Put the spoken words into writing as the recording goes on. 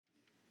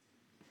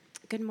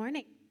Good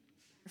morning.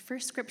 Our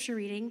first scripture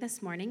reading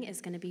this morning is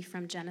going to be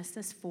from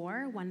Genesis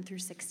 4, 1 through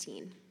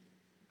 16.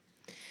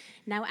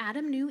 Now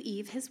Adam knew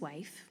Eve, his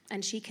wife,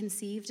 and she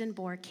conceived and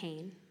bore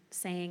Cain,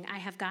 saying, I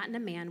have gotten a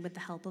man with the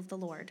help of the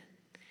Lord.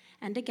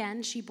 And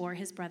again she bore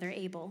his brother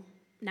Abel.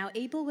 Now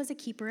Abel was a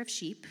keeper of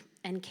sheep,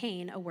 and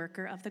Cain a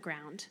worker of the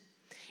ground.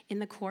 In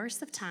the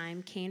course of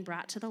time, Cain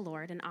brought to the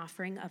Lord an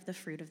offering of the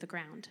fruit of the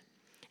ground.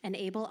 And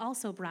Abel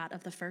also brought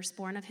of the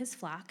firstborn of his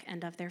flock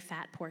and of their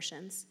fat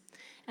portions.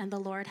 And the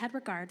Lord had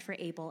regard for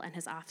Abel and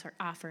his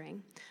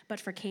offering, but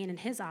for Cain and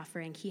his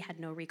offering he had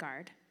no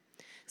regard.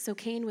 So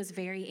Cain was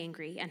very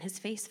angry, and his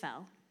face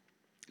fell.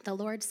 The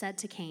Lord said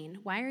to Cain,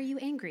 Why are you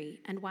angry,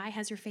 and why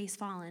has your face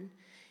fallen?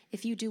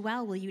 If you do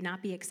well, will you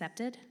not be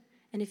accepted?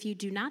 And if you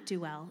do not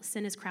do well,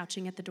 sin is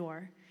crouching at the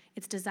door.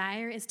 Its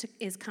desire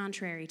is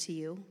contrary to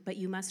you, but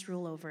you must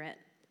rule over it.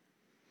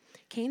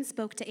 Cain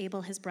spoke to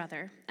Abel his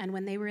brother, and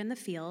when they were in the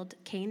field,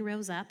 Cain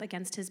rose up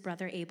against his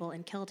brother Abel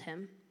and killed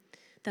him.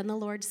 Then the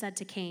Lord said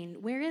to Cain,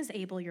 Where is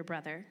Abel your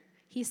brother?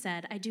 He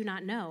said, I do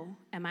not know.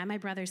 Am I my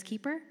brother's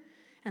keeper?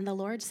 And the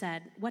Lord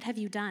said, What have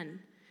you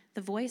done?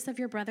 The voice of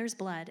your brother's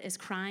blood is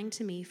crying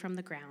to me from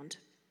the ground.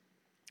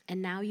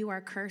 And now you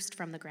are cursed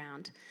from the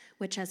ground,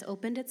 which has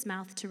opened its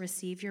mouth to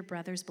receive your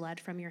brother's blood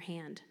from your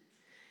hand.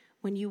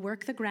 When you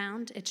work the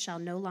ground, it shall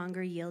no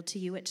longer yield to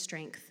you its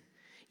strength.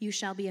 You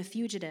shall be a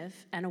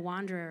fugitive and a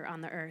wanderer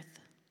on the earth.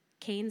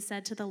 Cain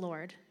said to the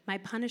Lord, My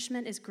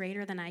punishment is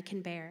greater than I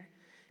can bear.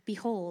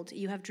 Behold,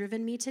 you have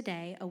driven me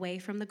today away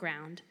from the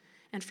ground,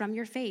 and from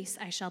your face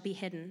I shall be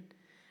hidden.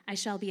 I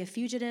shall be a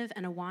fugitive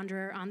and a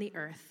wanderer on the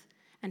earth,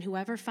 and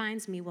whoever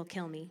finds me will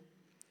kill me.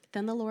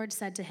 Then the Lord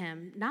said to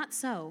him, Not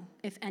so.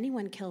 If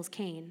anyone kills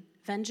Cain,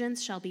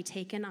 vengeance shall be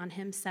taken on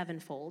him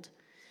sevenfold.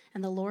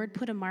 And the Lord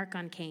put a mark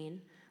on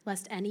Cain,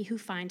 lest any who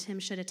find him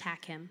should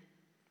attack him.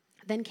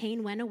 Then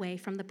Cain went away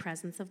from the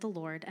presence of the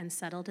Lord and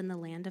settled in the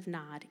land of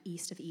Nod,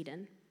 east of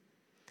Eden.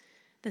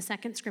 The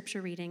second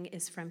scripture reading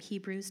is from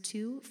Hebrews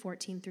 2,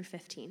 14 through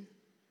 15.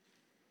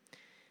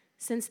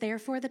 Since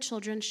therefore the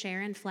children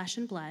share in flesh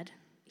and blood,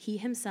 he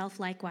himself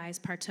likewise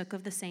partook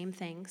of the same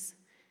things,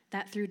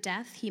 that through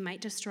death he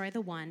might destroy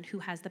the one who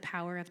has the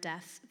power of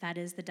death, that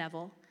is, the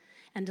devil,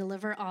 and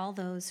deliver all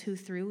those who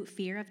through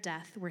fear of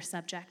death were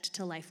subject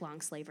to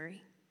lifelong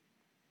slavery.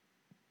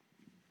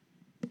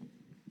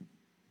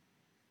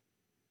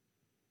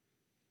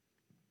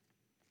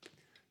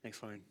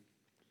 Thanks, Lauren.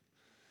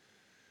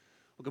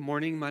 Well, good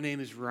morning. My name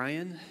is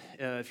Ryan.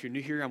 If you're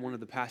new here, I'm one of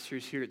the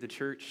pastors here at the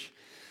church.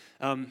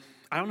 I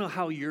don't know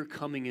how you're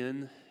coming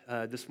in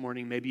this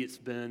morning. Maybe it's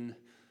been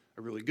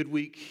a really good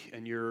week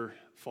and you're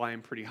flying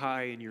pretty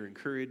high and you're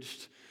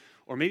encouraged,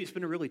 or maybe it's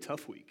been a really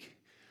tough week.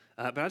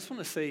 But I just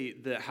want to say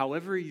that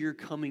however you're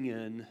coming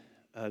in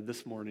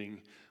this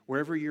morning,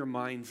 wherever your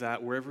mind's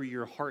at, wherever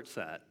your heart's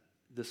at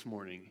this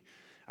morning,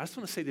 I just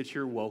want to say that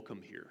you're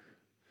welcome here.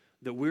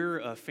 That we're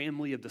a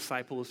family of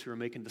disciples who are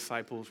making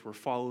disciples. We're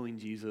following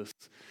Jesus.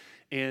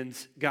 And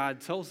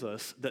God tells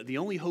us that the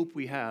only hope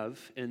we have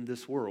in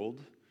this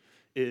world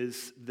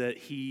is that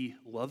he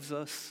loves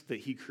us,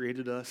 that he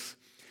created us,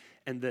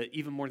 and that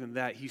even more than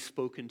that, he's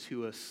spoken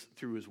to us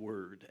through his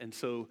word. And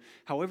so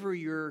however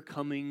you're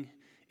coming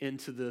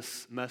into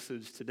this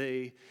message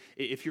today,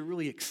 if you're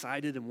really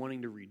excited and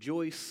wanting to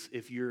rejoice,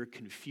 if you're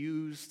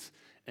confused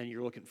and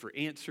you're looking for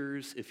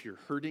answers, if you're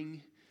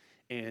hurting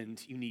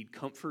and you need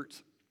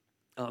comfort,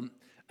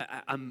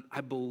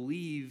 I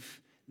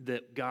believe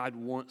that God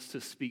wants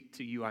to speak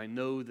to you. I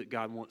know that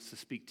God wants to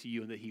speak to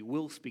you and that he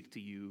will speak to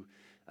you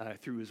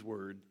through his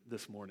word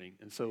this morning.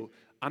 And so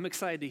I'm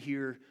excited to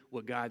hear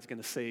what God's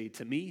going to say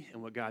to me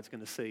and what God's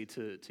going to say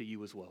to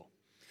you as well.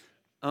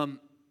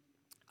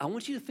 I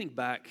want you to think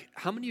back.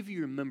 How many of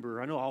you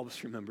remember, I know all of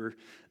us remember,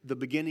 the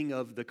beginning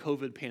of the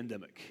COVID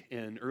pandemic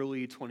in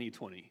early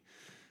 2020?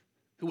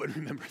 Who wouldn't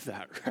remember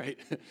that, right?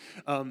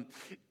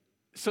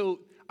 So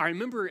I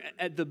remember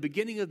at the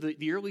beginning of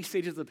the early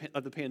stages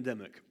of the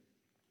pandemic,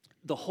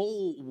 the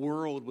whole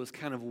world was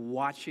kind of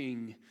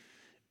watching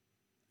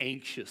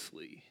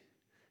anxiously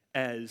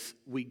as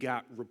we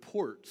got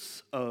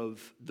reports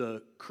of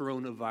the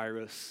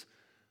coronavirus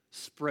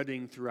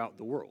spreading throughout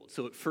the world.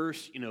 So at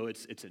first,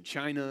 it's in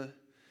China,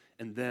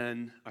 and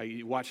then are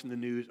you watching the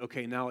news?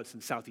 Okay, now it's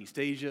in Southeast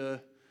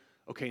Asia.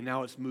 Okay,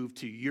 now it's moved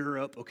to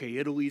Europe. Okay,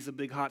 Italy's a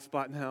big hot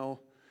spot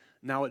now.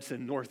 Now it's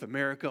in North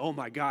America. Oh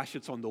my gosh,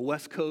 it's on the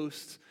West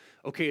Coast.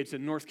 Okay, it's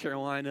in North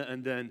Carolina.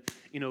 And then,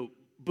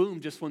 boom,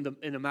 just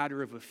in a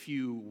matter of a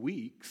few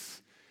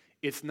weeks,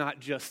 it's not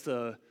just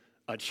a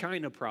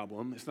China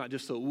problem. It's not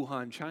just a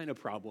Wuhan, China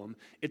problem.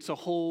 It's a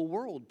whole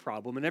world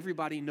problem. And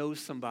everybody knows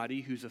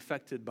somebody who's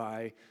affected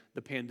by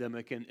the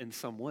pandemic in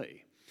some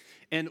way.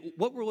 And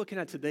what we're looking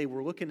at today,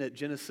 we're looking at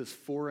Genesis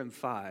 4 and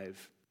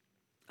 5.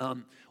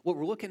 What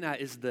we're looking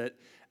at is that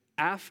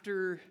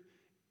after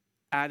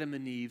Adam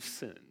and Eve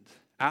sinned,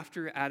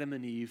 after Adam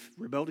and Eve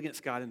rebelled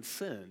against God and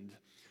sinned,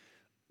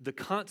 the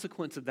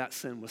consequence of that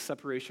sin was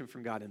separation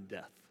from God and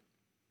death.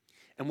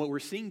 And what we're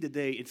seeing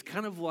today, it's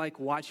kind of like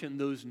watching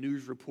those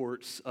news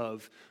reports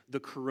of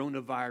the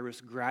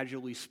coronavirus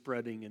gradually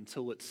spreading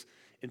until it's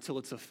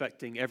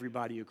affecting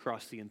everybody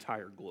across the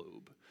entire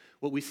globe.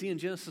 What we see in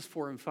Genesis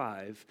 4 and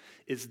 5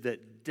 is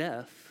that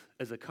death,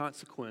 as a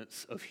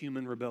consequence of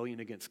human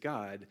rebellion against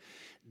God,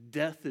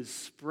 death is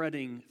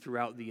spreading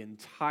throughout the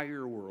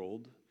entire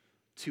world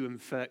to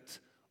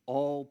infect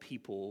all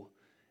people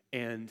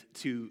and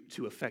to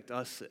affect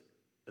us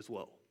as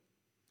well.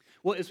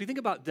 Well, as we think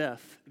about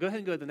death, go ahead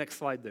and go to the next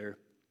slide there.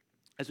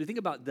 As we think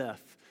about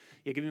death,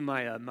 give me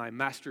my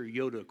Master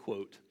Yoda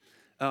quote.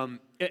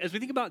 As we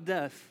think about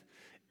death,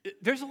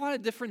 there's a lot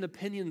of different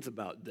opinions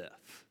about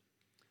death.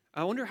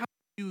 I wonder how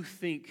you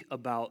think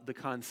about the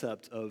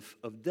concept of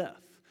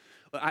death.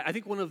 I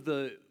think one of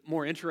the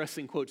more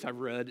interesting quotes I've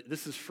read,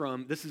 this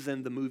is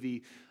in the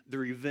movie The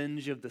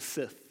Revenge of the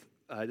Sith.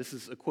 This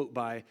is a quote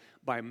by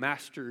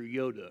Master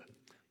Yoda.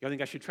 Y'all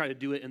think I should try to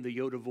do it in the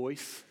Yoda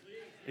voice?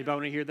 Anybody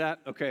want to hear that?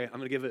 Okay, I'm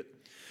going to give it.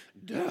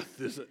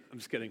 I'm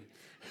just kidding.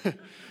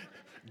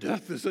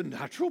 Death is a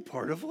natural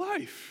part of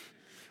life.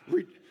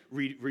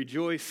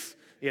 Rejoice.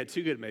 Yeah,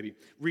 too good maybe.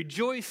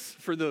 Rejoice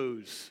for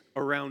those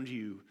around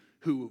you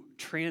who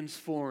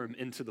transform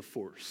into the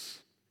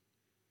Force.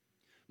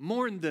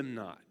 Mourn them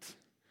not.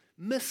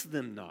 Miss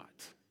them not.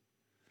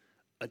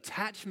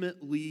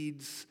 Attachment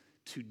leads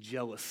to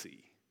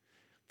jealousy.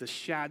 The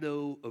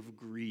shadow of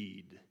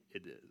greed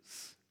it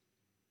is.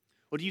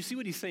 Well, do you see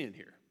what he's saying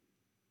here?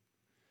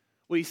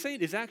 What he's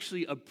saying is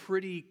actually a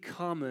pretty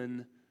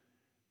common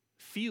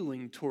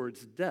feeling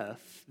towards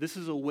death. This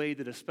is a way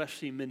that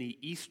especially many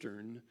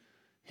Eastern,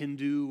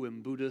 Hindu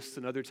and Buddhist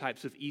and other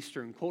types of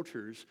Eastern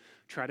cultures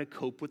try to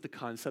cope with the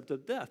concept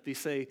of death. They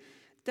say,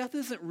 death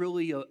isn't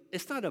really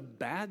it's not a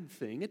bad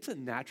thing. It's a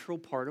natural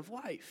part of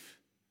life.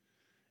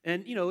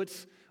 And,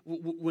 it's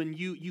when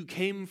you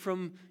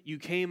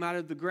came out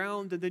of the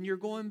ground and then you're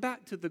going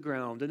back to the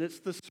ground, and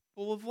it's the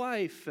circle of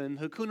life and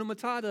Hakuna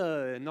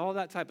Matata and all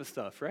that type of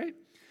stuff, right?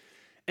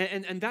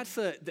 And that's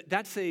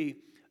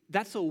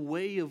a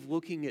way of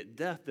looking at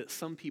death that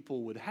some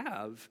people would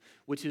have,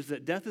 which is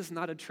that death is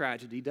not a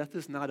tragedy, death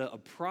is not a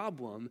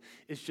problem,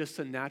 it's just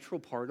a natural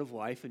part of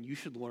life, and you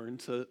should learn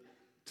to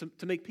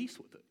make peace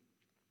with it.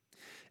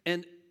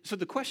 And so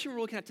the question we're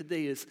looking at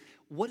today is,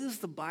 what does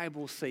the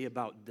Bible say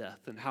about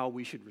death and how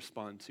we should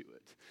respond to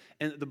it?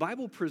 And the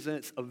Bible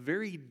presents a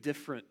very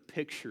different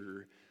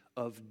picture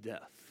of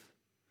death.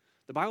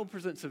 The Bible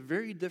presents a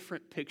very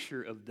different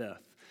picture of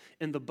death.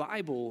 In the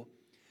Bible,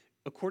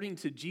 according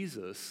to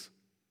Jesus,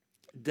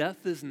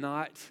 death is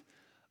not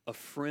a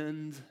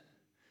friend.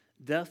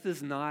 Death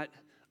is not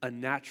a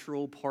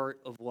natural part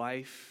of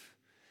life.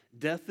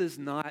 Death is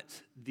not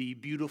the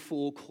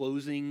beautiful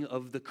closing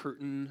of the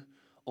curtain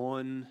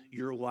on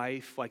your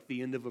life, like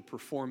the end of a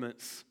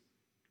performance.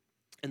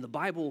 In the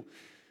Bible,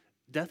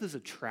 death is a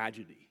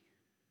tragedy.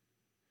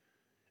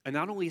 And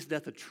not only is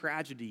death a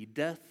tragedy,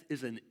 death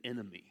is an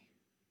enemy.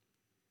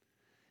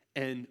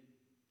 And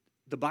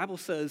the Bible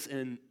says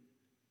in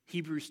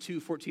Hebrews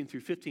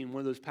 2:14-15, one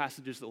of those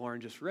passages that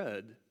Lauren just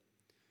read,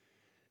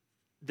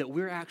 that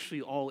we're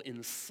actually all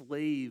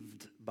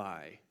enslaved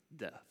by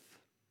death.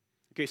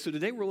 Okay, so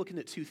today we're looking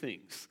at two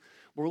things.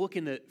 We're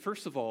looking at,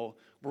 first of all,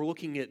 we're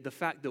looking at the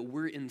fact that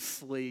we're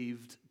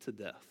enslaved to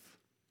death.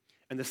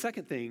 And the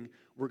second thing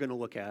we're going to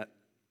look at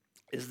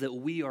is that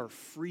we are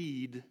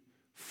freed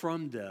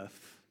from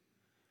death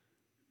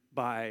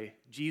by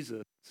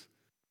Jesus,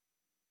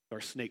 our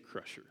snake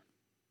crusher.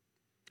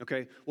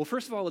 Okay, well,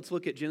 first of all, let's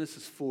look at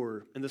Genesis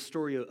 4 and the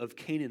story of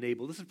Cain and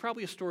Abel. This is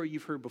probably a story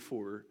you've heard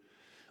before,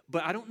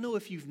 but I don't know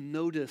if you've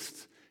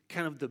noticed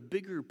kind of the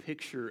bigger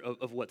picture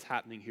of what's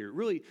happening here.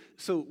 Really,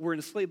 so we're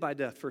enslaved by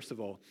death, first of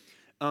all.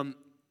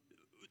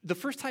 The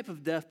first type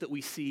of death that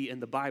we see in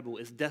the Bible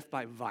is death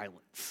by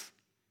violence.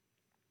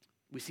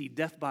 We see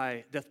death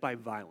by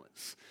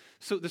violence.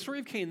 So the story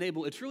of Cain and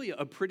Abel, it's really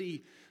a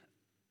pretty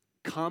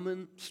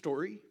common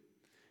story.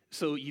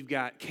 So you've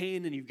got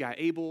Cain and you've got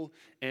Abel,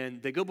 and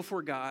they go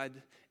before God,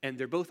 and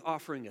they're both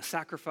offering a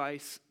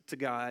sacrifice to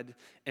God.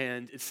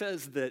 And it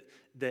says that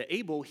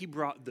Abel, he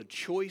brought the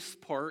choice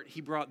part,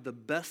 he brought the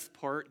best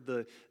part,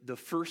 the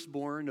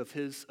firstborn of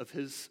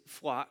his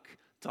flock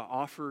to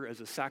offer as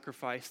a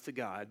sacrifice to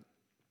God.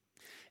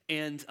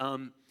 And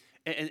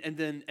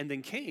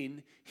then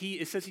Cain,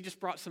 it says he just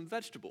brought some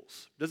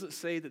vegetables. It doesn't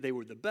say that they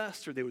were the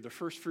best or they were the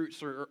first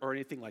fruits or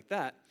anything like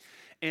that.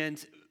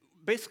 And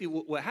basically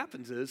what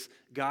happens is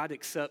God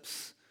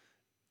accepts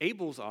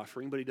Abel's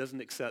offering, but he doesn't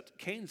accept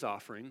Cain's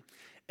offering.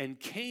 And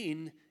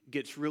Cain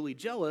gets really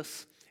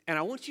jealous. And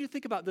I want you to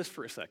think about this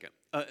for a second.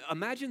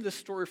 Imagine this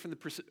story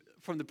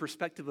from the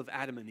perspective of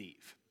Adam and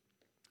Eve.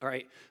 All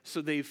right,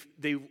 so they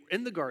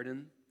in the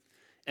garden,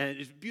 and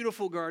it's a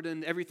beautiful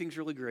garden, everything's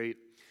really great,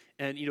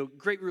 and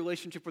great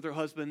relationship with their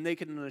husband,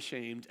 naked and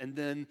unashamed, and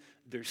then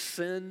there's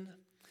sin,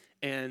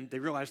 and they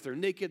realize they're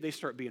naked, they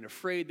start being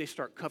afraid, they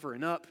start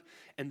covering up,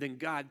 and then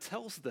God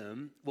tells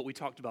them what we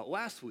talked about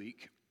last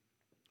week,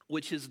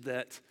 which is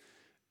that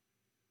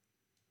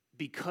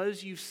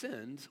because you've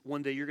sinned,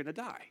 one day you're going to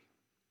die.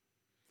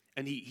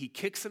 And he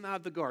kicks him out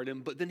of the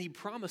garden, but then he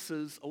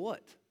promises a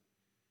what?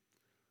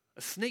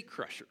 A snake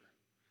crusher.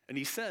 And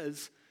he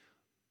says,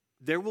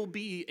 there will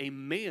be a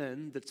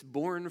man that's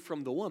born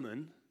from the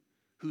woman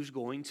who's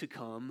going to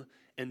come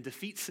and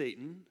defeat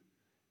Satan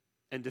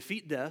and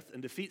defeat death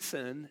and defeat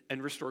sin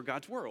and restore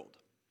God's world.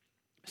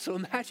 So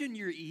imagine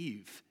you're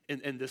Eve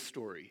in this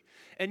story,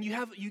 and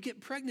you get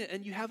pregnant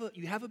and you have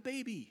a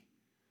baby.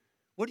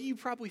 What are you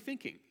probably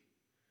thinking?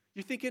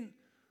 You're thinking,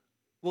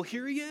 well,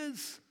 here he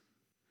is.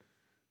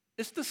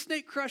 It's the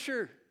snake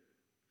crusher.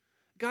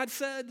 God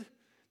said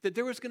that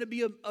there was going to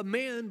be a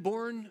man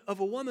born of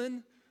a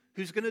woman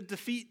who's going to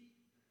defeat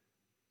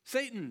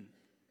Satan.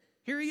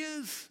 Here he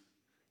is.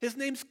 His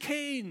name's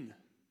Cain,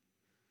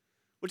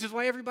 which is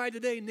why everybody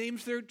today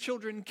names their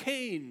children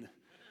Cain.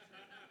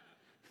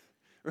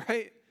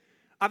 Right?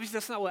 Obviously,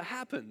 that's not what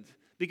happened,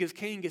 because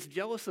Cain gets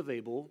jealous of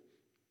Abel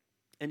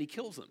and he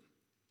kills him.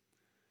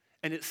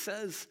 And it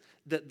says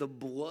that the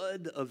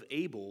blood of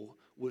Abel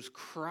was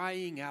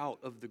crying out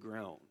of the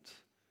ground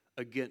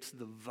against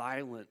the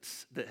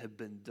violence that had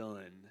been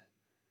done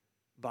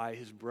by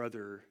his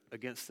brother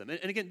against them.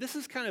 And again, this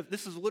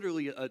is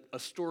literally a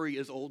story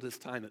as old as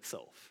time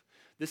itself.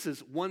 This is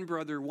one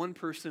brother, one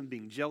person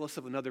being jealous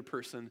of another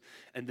person,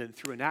 and then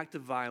through an act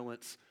of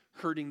violence,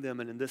 hurting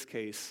them, and in this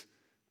case,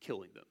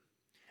 killing them.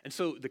 And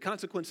so the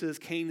consequence is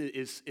Cain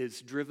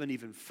is driven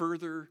even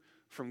further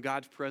from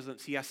God's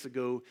presence. He has to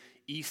go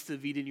east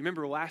of Eden. You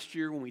remember last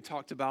year when we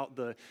talked about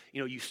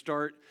you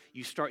start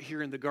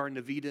here in the Garden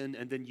of Eden,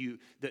 and then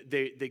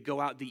they go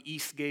out the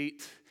east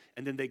gate,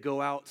 and then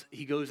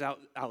he goes out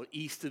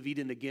east of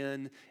Eden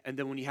again, and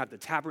then when you have the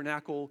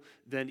tabernacle,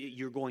 then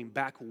you're going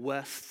back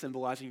west,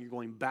 symbolizing you're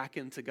going back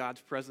into God's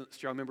presence.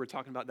 Do y'all remember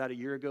talking about that a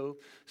year ago?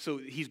 So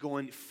he's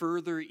going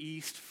further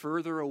east,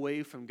 further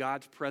away from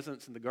God's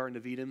presence in the Garden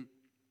of Eden.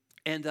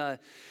 And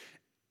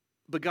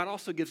but God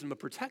also gives him a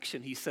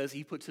protection. He says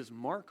he puts his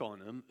mark on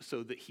him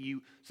so that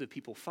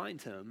people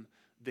find him,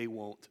 they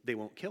won't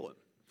kill him.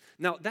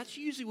 Now, that's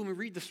usually when we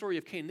read the story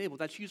of Cain and Abel,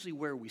 that's usually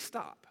where we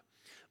stop.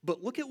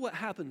 But look at what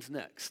happens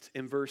next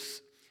in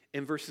verses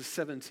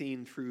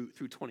 17 through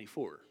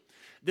 24.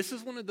 This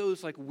is one of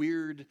those like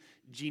weird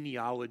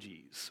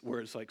genealogies where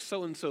it's like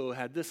so-and-so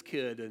had this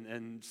kid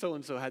and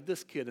so-and-so had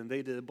this kid and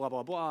they did blah,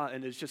 blah, blah.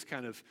 And it's just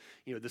kind of,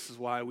 this is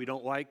why we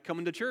don't like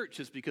coming to church,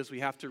 is because we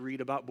have to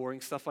read about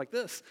boring stuff like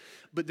this.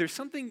 But there's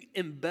something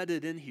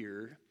embedded in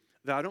here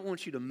that I don't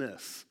want you to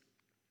miss.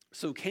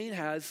 So Cain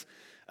has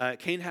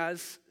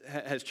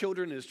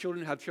children, his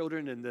children have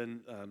children, and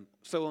then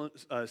so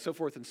on, so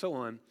forth and so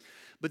on.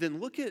 But then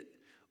look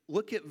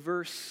at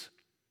verse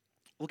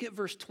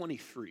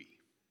 23.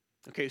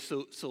 Okay,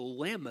 so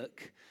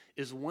Lamech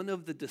is one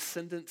of the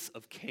descendants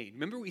of Cain.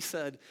 Remember we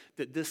said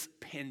that this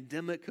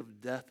pandemic of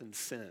death and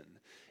sin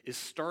is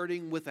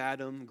starting with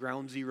Adam,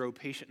 ground zero,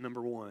 patient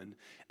number one,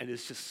 and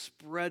is just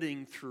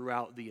spreading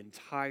throughout the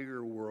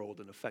entire world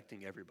and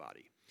affecting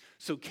everybody.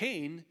 So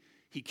Cain,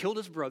 he killed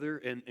his brother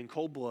in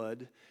cold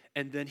blood,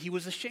 and then he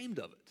was ashamed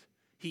of it.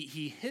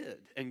 He hid,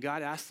 and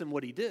God asked him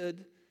what he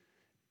did,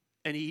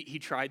 and he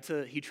tried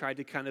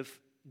to kind of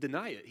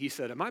deny it. He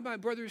said, "Am I my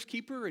brother's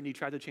keeper?" And he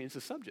tried to change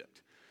the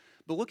subject.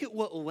 But look at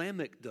what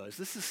Lamech does.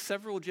 This is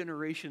several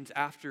generations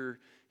after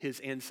his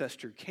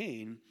ancestor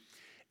Cain,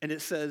 and it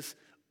says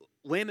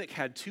Lamech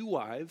had 2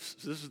 wives.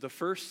 So this is the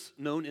first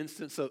known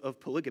instance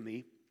of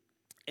polygamy.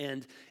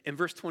 And in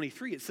verse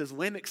 23, it says,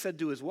 Lamech said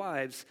to his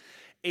wives,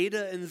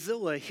 "Ada and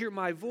Zillah, hear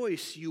my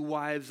voice, you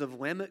wives of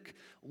Lamech.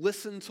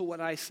 Listen to what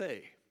I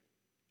say."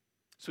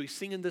 So he's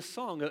singing this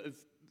song.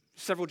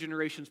 Several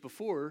generations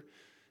before,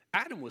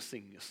 Adam was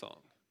singing a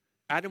song.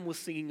 Adam was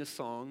singing a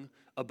song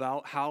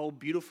about how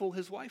beautiful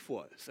his wife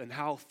was and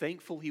how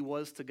thankful he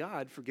was to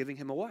God for giving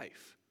him a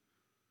wife.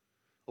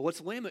 Well,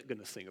 what's Lamech going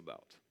to sing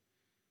about?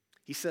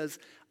 He says,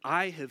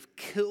 "I have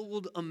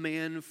killed a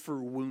man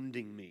for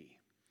wounding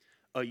me,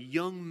 a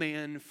young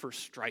man for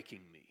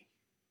striking me.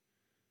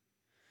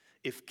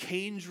 If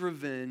Cain's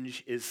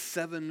revenge is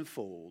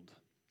 7-fold,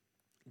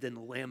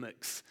 then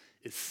Lamech's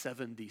is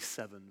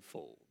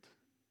 77-fold.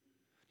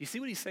 You see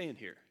what he's saying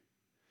here?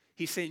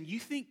 He's saying, you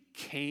think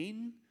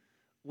Cain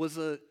was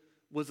a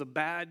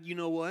bad, you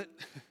know what?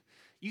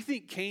 You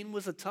think Cain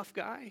was a tough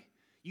guy?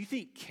 You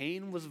think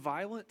Cain was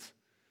violent?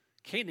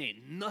 Cain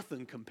ain't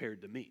nothing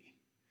compared to me.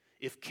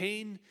 If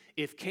Cain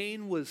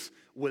was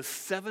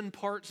 7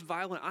 parts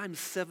violent, I'm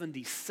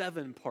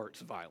 77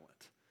 parts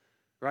violent,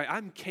 right?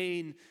 I'm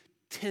Cain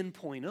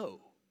 10.0.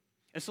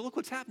 And so look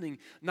what's happening.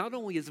 Not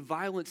only is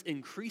violence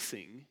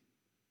increasing,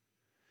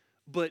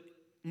 but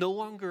no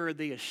longer are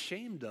they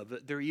ashamed of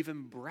it, they're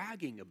even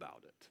bragging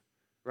about it,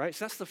 right?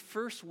 So that's the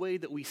first way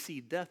that we see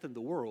death in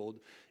the world,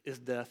 is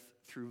death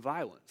through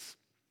violence.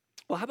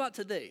 Well, how about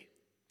today?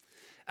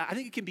 I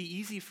think it can be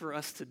easy for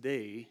us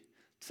today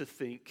to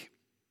think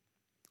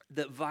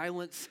that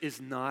violence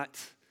is not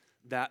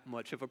that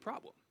much of a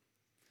problem.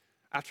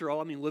 After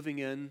all, living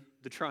in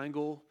the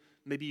Triangle,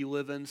 maybe you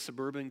live in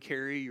suburban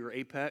Cary or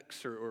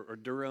Apex or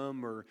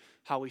Durham or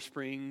Holly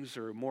Springs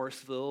or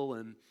Morrisville,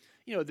 and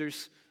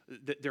there's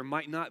that there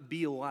might not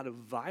be a lot of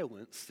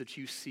violence that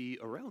you see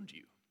around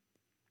you.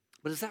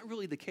 But is that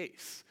really the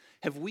case?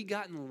 Have we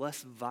gotten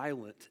less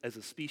violent as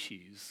a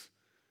species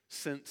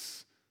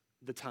since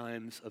the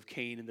times of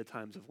Cain and the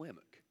times of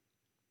Lamech?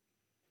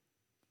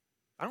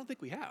 I don't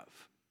think we have.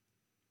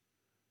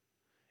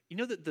 You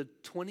know that the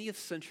 20th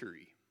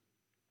century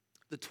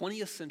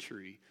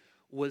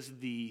was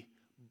the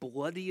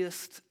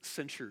bloodiest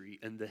century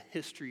in the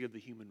history of the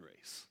human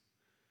race.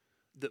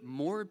 That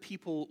more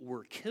people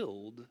were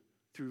killed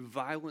through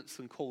violence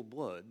and cold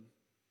blood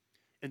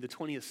in the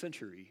 20th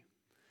century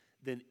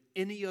than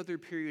any other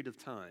period of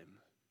time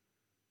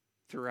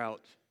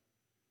throughout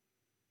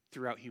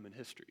human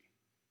history.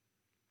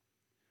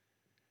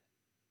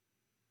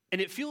 And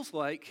it feels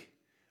like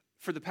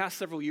for the past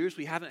several years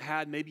we haven't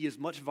had maybe as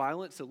much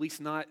violence, at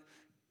least not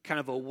kind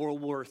of a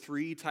World War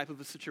III type of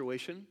a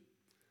situation.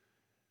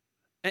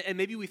 And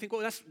maybe we think,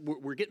 well,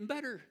 we're getting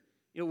better.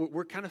 You know,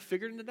 we're kind of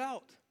figuring it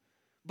out.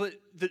 But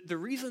the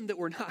reason that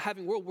we're not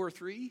having World War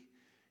III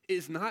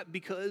is not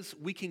because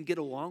we can get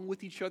along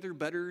with each other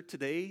better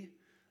today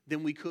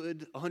than we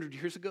could 100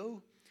 years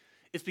ago.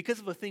 It's because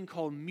of a thing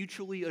called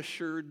mutually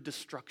assured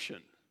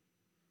destruction.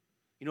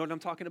 You know what I'm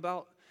talking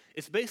about?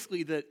 It's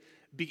basically that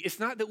it's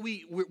not that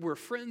we're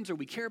friends or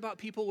we care about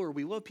people or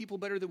we love people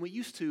better than we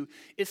used to.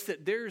 It's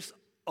that there's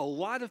a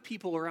lot of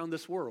people around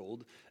this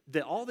world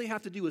that all they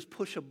have to do is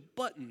push a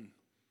button.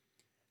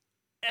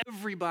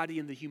 Everybody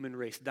in the human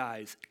race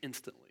dies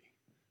instantly.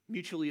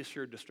 Mutually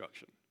assured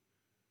destruction.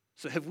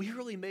 So have we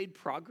really made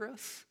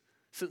progress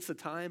since the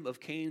time of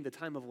Cain, the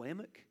time of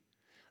Lamech?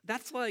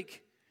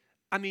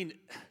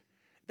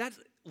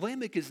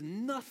 Lamech is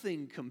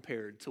nothing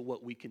compared to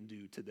what we can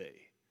do today,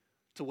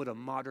 to what a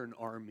modern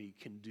army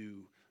can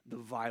do, the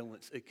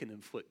violence it can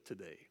inflict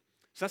today.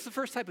 So that's the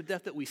first type of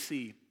death that we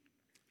see,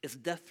 is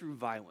death through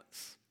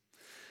violence.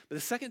 But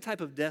the second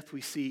type of death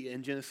we see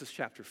in Genesis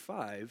chapter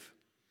 5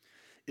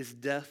 is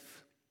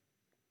death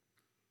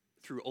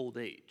through old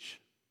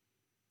age.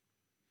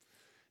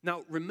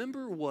 Now,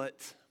 remember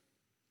what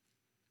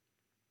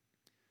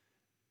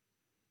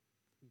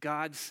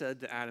God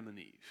said to Adam and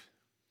Eve.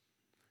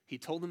 He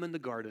told them in the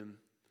garden,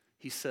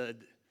 he said,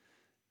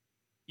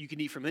 you can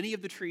eat from any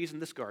of the trees in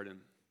this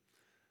garden,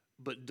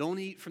 but don't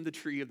eat from the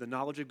tree of the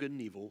knowledge of good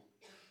and evil,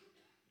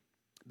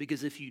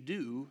 because if you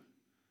do,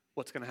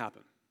 what's going to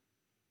happen?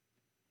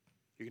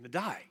 You're going to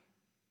die.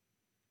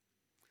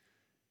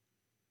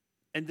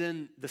 And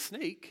then the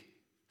snake,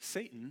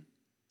 Satan,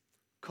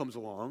 comes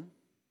along,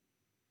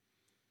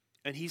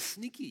 and he's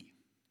sneaky.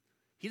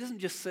 He doesn't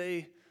just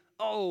say,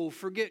 oh,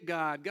 forget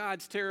God.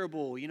 God's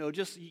terrible.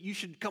 You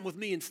should come with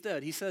me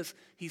instead. He says,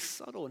 he's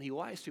subtle and he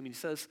lies to him. He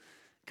says,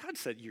 God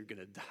said you're going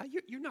to die.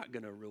 You're not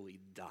going to really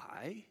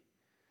die.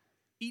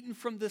 Eating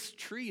from this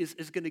tree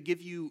is going to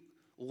give you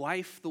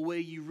life the way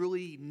you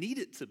really need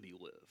it to be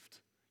lived.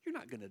 You're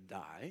not going to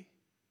die.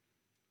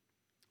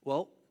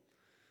 Well,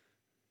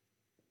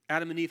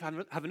 Adam and Eve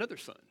have another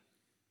son.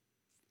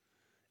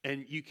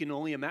 And you can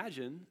only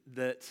imagine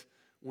that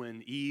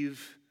when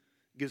Eve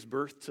gives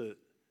birth to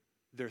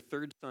their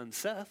third son,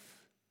 Seth,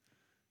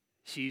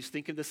 she's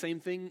thinking the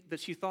same thing that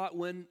she thought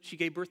when she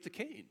gave birth to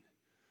Cain.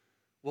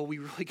 Well, we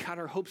really got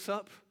our hopes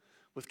up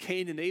with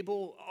Cain and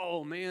Abel.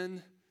 Oh,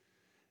 man.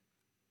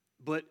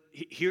 But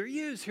here he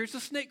is. Here's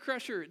the snake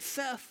crusher. It's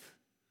Seth.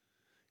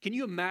 Can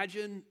you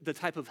imagine the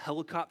type of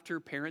helicopter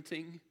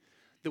parenting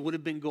that would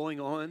have been going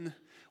on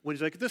when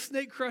he's like, the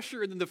snake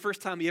crusher, and then the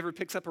first time he ever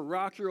picks up a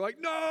rock, you're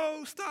like,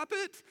 no, stop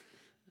it.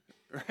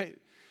 Right?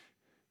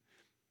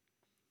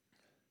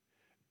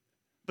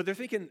 But they're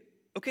thinking,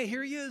 okay,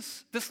 here he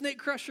is, the snake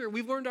crusher.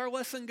 We've learned our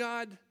lesson,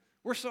 God.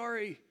 We're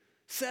sorry.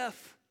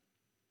 Seth.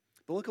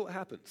 But look at what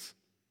happens.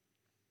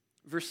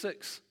 Verse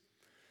 6.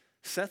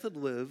 Seth had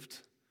lived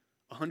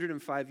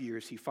 105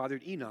 years. He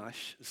fathered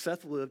Enosh.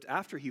 Seth lived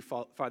after he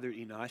fathered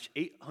Enosh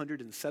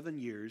 807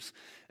 years,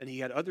 and he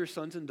had other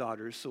sons and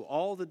daughters. So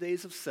all the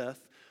days of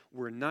Seth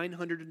were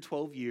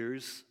 912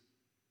 years,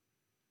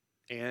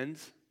 and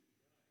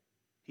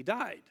he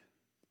died.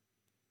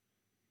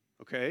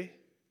 Okay?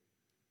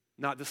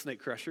 Not the snake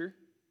crusher.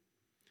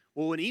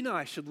 Well, when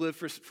Enosh had lived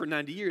for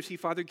 90 years, he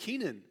fathered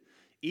Kenan.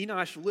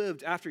 Enosh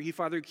lived after he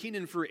fathered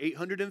Kenan for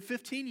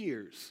 815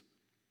 years.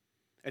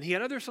 And he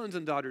had other sons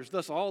and daughters.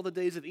 Thus, all the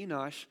days of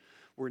Enosh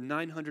were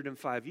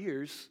 905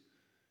 years,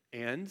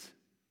 and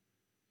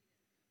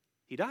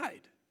he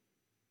died.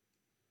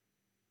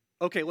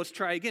 Okay, let's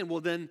try again.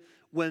 Well, then,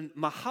 when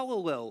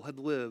Mahalalel had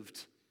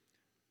lived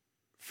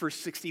for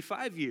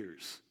 65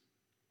 years,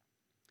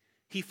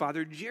 he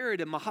fathered Jared,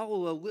 and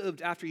Mahalalel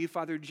lived after he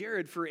fathered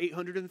Jared for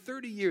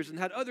 830 years and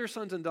had other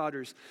sons and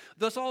daughters.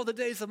 Thus, all the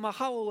days of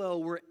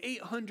Mahalalel were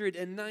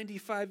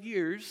 895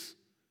 years,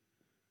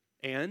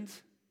 and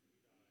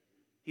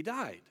he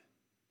died.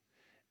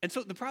 And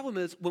so the problem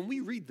is, when we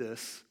read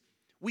this,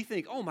 we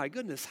think, oh my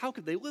goodness, how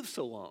could they live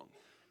so long?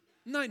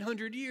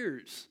 900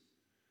 years.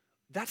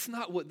 That's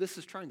not what this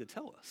is trying to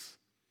tell us.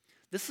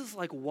 This is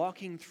like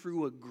walking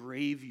through a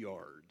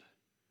graveyard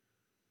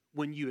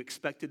when you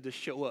expected to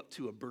show up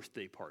to a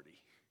birthday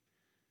party.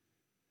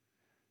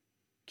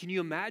 Can you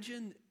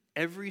imagine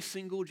every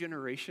single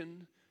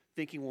generation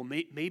thinking, well,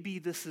 maybe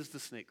this is the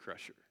snake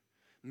crusher.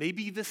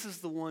 Maybe this is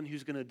the one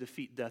who's going to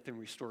defeat death and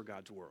restore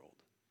God's world.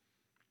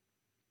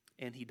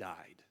 And he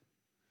died.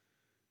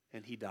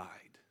 And he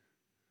died.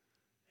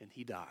 And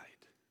he died.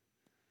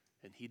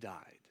 And he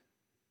died.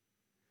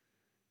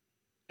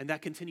 And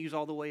that continues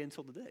all the way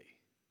until today.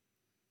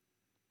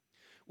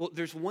 Well,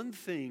 there's one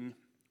thing.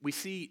 We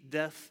see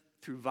death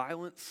through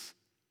violence.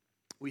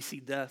 We see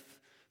death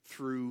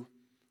through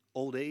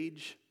old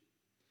age.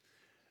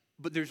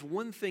 But there's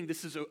one thing,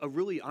 this is a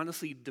really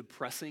honestly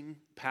depressing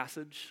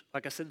passage.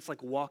 Like I said, it's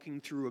like walking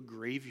through a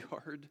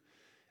graveyard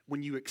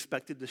when you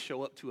expected to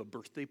show up to a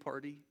birthday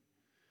party.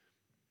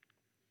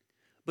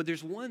 But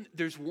there's one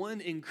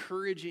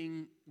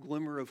encouraging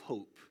glimmer of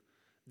hope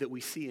that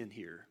we see in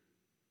here.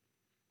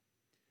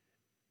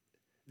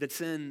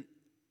 That's in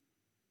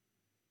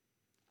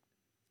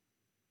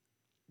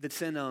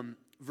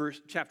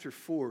chapter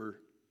 4,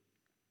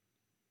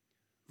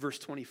 verse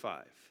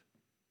 25.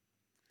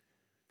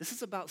 This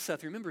is about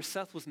Seth. Remember,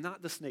 Seth was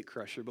not the snake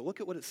crusher, but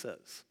look at what it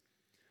says.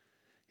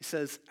 It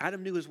says,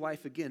 Adam knew his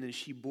wife again, and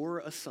she bore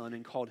a son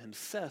and called him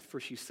Seth, for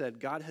she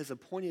said, God has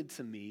appointed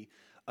to me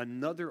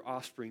another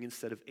offspring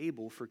instead of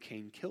Abel, for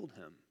Cain killed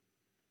him.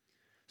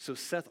 So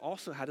Seth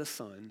also had a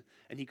son,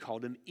 and he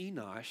called him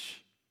Enosh.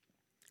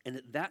 And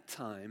at that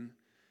time,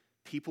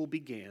 people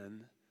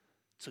began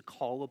to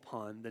call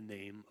upon the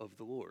name of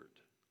the Lord.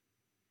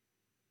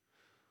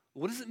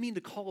 What does it mean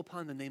to call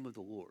upon the name of the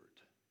Lord?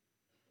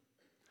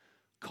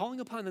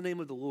 Calling upon the name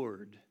of the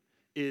Lord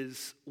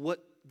is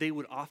what they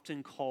would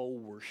often call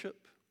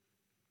worship.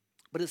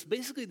 But it's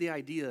basically the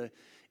idea,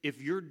 if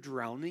you're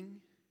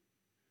drowning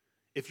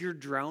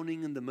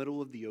in the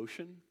middle of the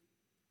ocean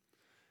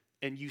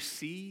and you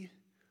see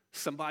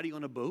somebody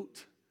on a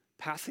boat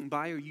passing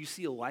by, or you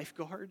see a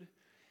lifeguard,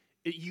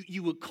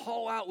 you would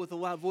call out with a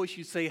loud voice,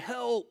 you'd say,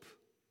 help.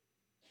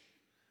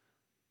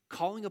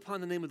 Calling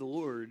upon the name of the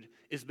Lord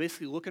is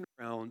basically looking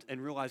around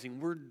and realizing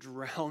we're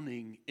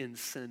drowning in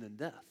sin and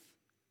death.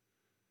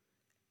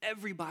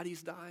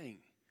 Everybody's dying.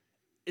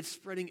 It's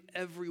spreading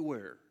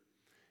everywhere.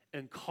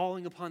 And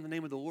calling upon the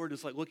name of the Lord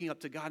is like looking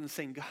up to God and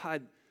saying,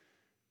 God,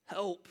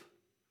 help.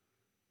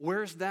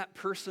 Where's that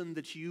person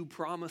that you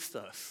promised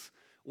us?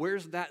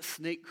 Where's that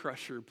snake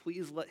crusher?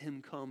 Please let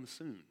him come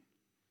soon.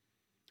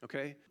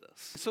 Okay?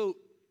 So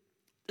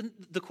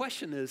the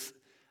question is,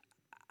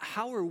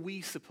 how are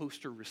we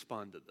supposed to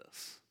respond to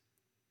this?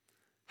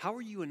 How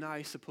are you and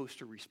I supposed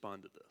to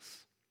respond to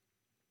this?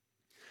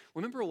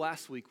 Remember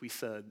last week we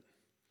said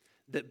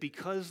that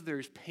because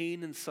there's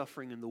pain and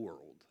suffering in the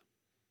world,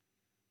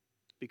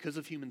 because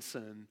of human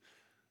sin,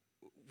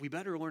 we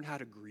better learn how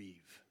to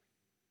grieve.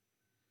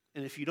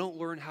 And if you don't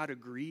learn how to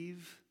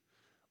grieve,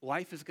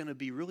 life is going to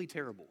be really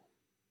terrible.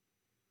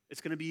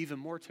 It's going to be even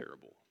more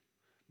terrible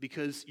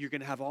because you're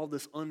going to have all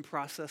this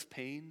unprocessed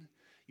pain.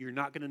 You're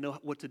not going to know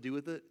what to do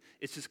with it.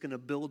 It's just going to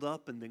build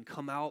up and then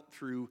come out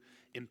through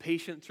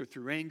impatience or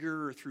through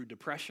anger or through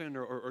depression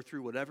or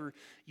through whatever.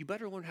 You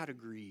better learn how to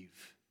grieve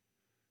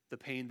the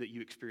pain that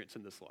you experience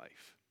in this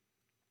life.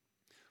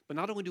 But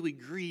not only do we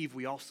grieve,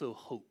 we also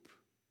hope.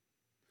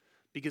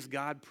 Because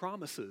God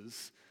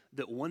promises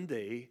that one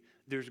day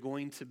there's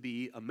going to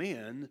be a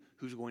man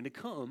who's going to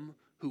come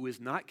who is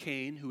not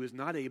Cain, who is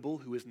not Abel,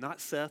 who is not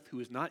Seth,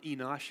 who is not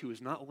Enosh, who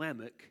is not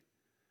Lamech,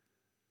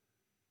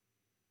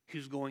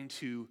 who's going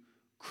to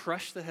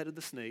crush the head of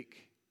the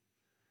snake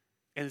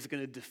and is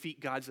going to defeat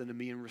God's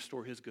enemy and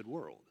restore his good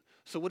world.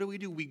 So what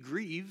do? We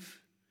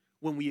grieve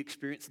when we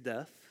experience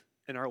death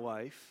in our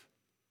life,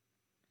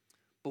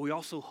 but we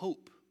also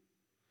hope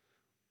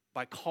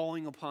by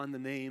calling upon the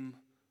name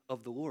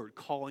of the Lord,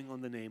 calling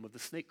on the name of the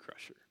snake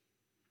crusher.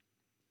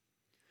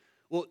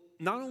 Well,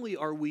 not only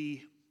are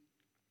we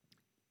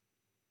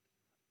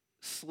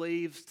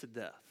slaves to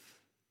death,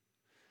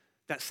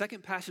 that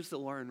second passage that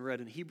Lauren read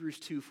in Hebrews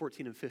 2,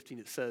 14 and 15,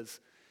 it says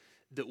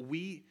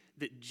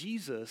that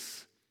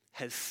Jesus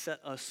has set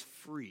us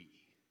free.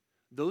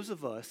 Those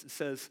of us, it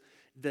says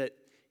that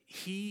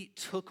he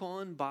took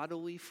on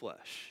bodily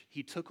flesh.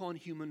 He took on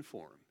human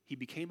form. He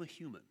became a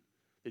human.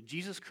 That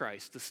Jesus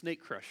Christ, the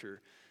snake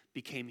crusher,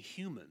 became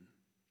human.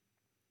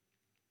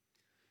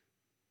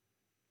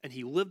 And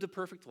he lived a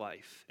perfect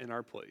life in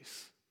our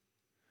place.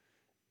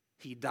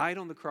 He died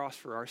on the cross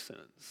for our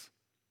sins.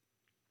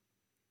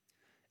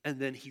 And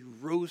then he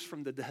rose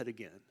from the dead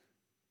again.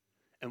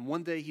 And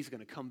one day he's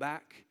going to come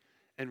back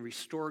and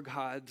restore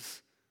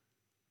God's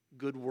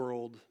good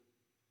world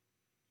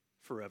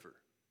forever.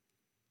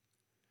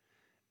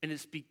 And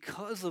it's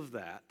because of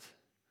that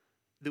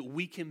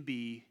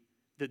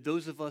that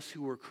those of us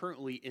who are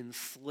currently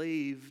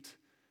enslaved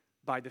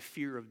by the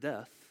fear of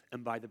death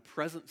and by the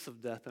presence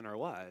of death in our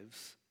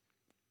lives,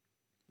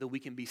 that we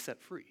can be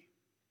set free.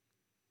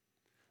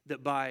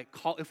 That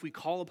if we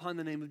call upon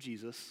the name of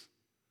Jesus,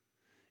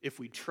 if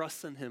we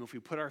trust in him, if we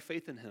put our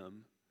faith in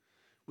him,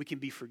 we can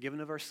be forgiven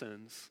of our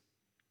sins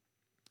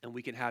and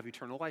we can have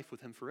eternal life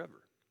with him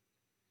forever.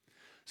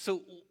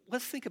 So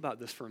let's think about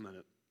this for a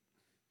minute.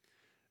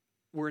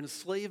 We're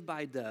enslaved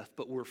by death,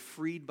 but we're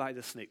freed by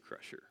the snake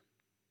crusher.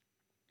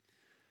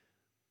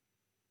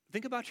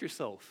 Think about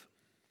yourself.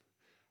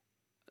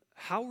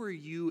 How are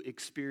you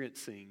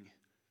experiencing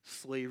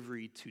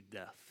slavery to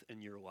death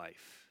in your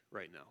life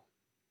right now?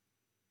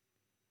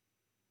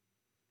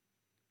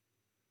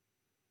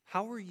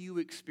 How are you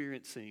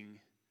experiencing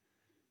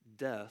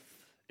death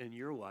in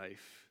your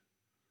life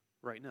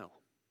right now?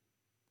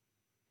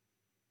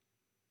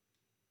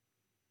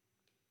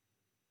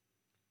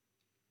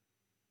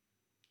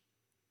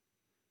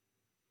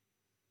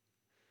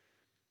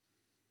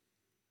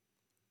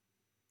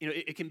 You know,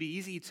 it can be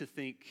easy to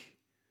think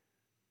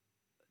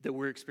that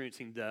we're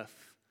experiencing death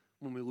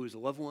when we lose a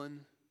loved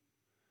one,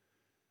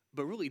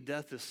 but really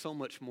death is so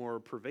much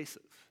more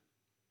pervasive.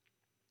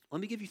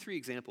 Let me give you 3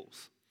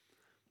 examples.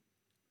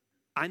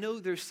 I know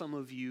there's some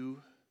of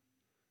you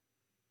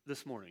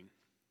this morning,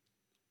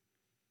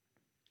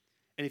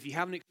 and if you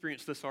haven't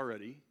experienced this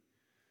already,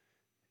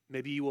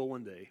 maybe you will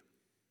one day.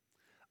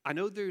 I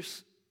know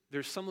there's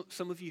some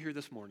of you here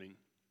this morning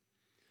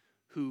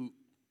who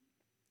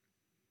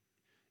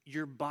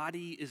your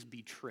body is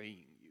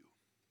betraying you.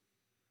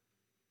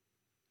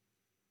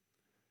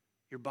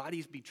 Your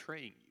body's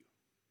betraying you.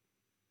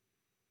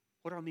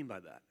 What do I mean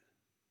by that?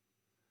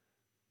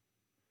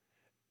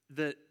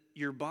 That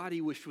your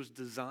body, which was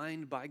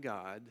designed by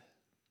God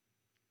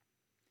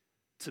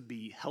to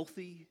be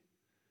healthy,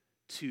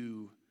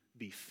 to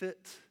be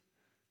fit,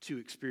 to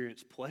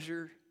experience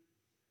pleasure,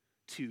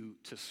 to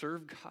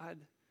serve God,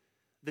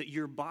 that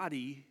your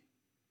body,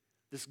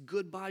 this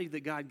good body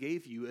that God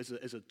gave you as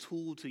a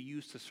tool to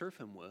use to serve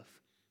him with,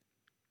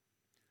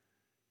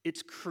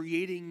 it's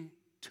creating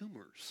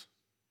tumors.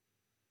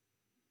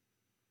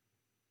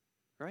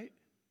 Right?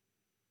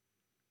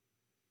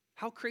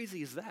 How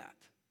crazy is that?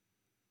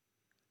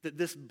 That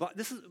this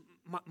is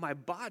my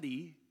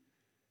body,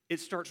 it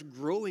starts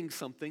growing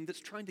something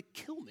that's trying to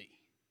kill me.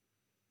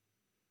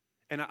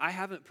 And I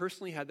haven't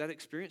personally had that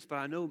experience, but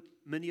I know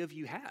many of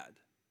you had.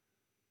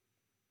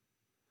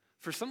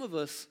 For some of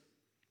us,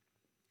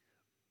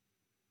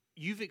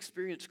 you've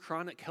experienced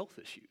chronic health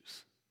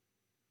issues.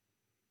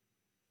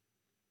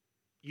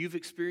 You've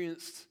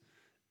experienced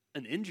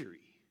an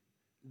injury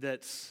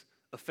that's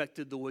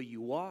affected the way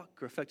you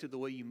walk or affected the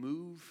way you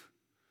move.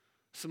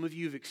 Some of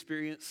you have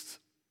experienced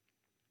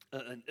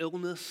an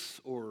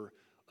illness or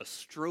a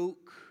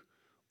stroke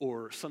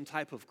or some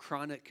type of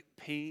chronic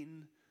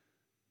pain,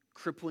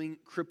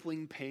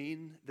 crippling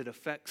pain that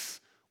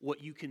affects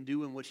what you can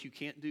do and what you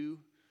can't do.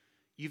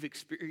 You've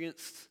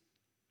experienced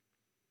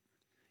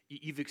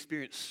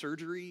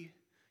surgery.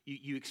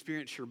 You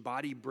experience your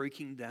body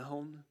breaking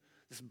down.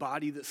 This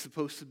body that's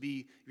supposed to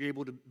be, you're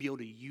able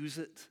to use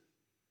it.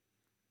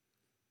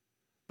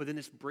 But then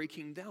it's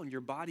breaking down.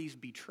 Your body's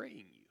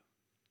betraying you.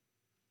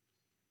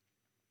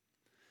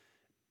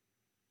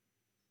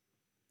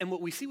 And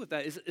what we see with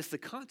that is it's the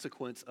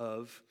consequence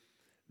of,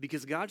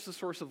 because God's the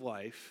source of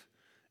life,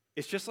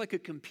 it's just like a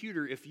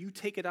computer. If you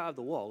take it out of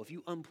the wall, if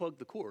you unplug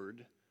the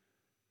cord,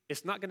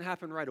 it's not going to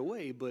happen right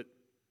away, but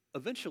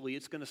eventually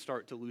it's going to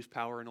start to lose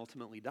power and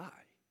ultimately die.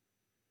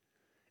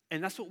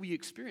 And that's what we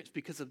experience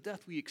because of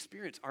death. We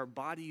experience our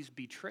bodies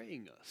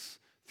betraying us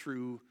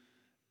through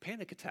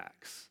panic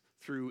attacks,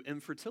 through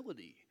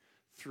infertility,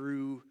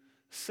 through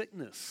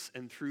sickness,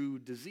 and through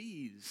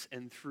disease,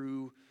 and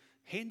through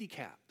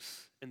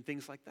handicaps, and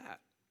things like that.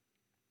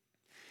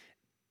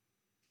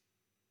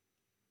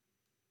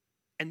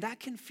 And that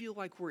can feel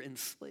like we're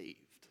enslaved.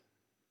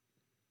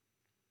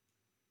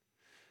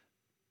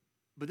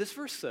 But this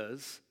verse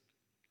says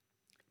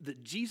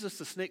that Jesus,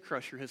 the snake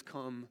crusher, has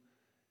come,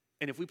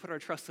 and if we put our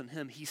trust in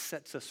him, he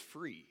sets us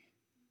free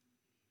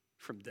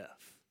from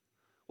death.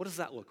 What does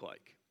that look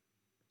like?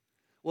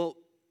 Well,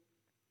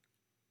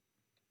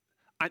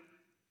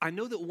 I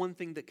know that one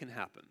thing that can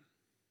happen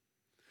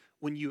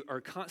when you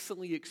are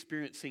constantly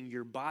experiencing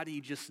your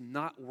body just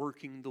not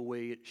working the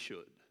way it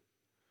should,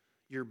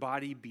 your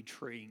body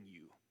betraying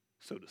you,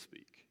 so to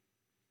speak,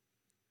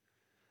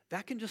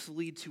 that can just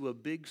lead to a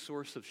big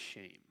source of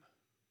shame.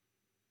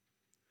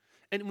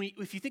 And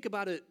if you think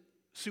about it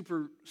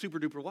super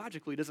duper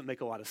logically, it doesn't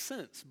make a lot of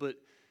sense, but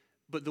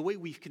the way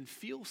we can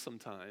feel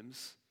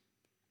sometimes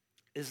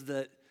is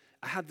that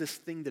I have this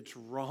thing that's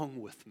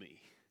wrong with me.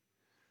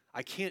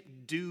 I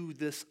can't do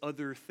this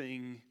other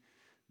thing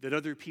that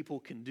other people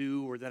can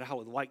do or that I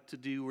would like to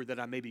do or that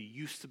I maybe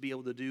used to be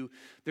able to do.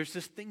 There's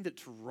this thing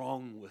that's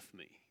wrong with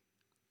me.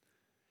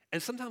 And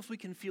sometimes we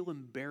can feel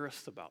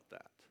embarrassed about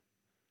that.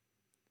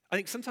 I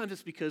think sometimes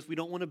it's because we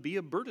don't want to be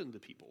a burden to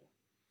people.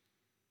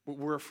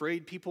 We're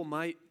afraid people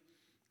might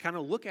kind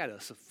of look at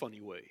us a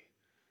funny way.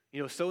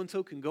 You know,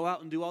 so-and-so can go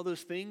out and do all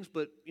those things,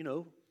 but, you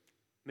know,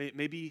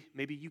 maybe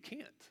you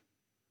can't.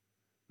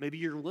 Maybe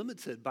you're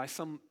limited by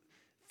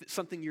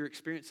something you're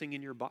experiencing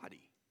in your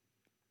body.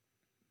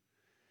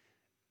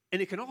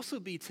 And it can also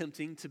be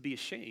tempting to be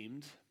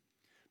ashamed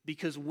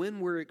because when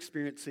we're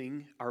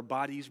experiencing our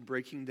bodies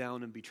breaking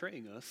down and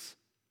betraying us,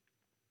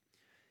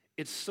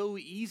 it's so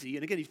easy.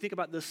 And again, if you think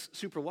about this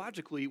super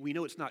logically, we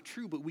know it's not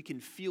true, but we can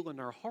feel in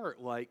our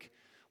heart like,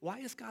 why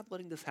is God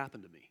letting this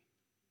happen to me?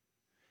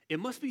 It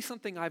must be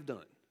something I've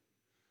done.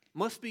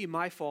 Must be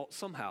my fault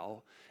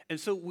somehow. And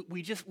so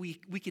we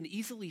can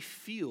easily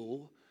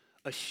feel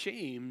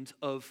ashamed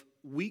of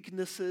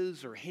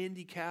weaknesses or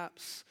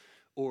handicaps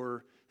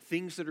or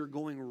things that are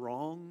going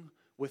wrong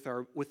with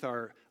our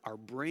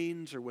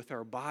brains or with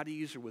our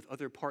bodies or with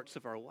other parts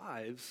of our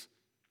lives,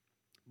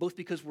 both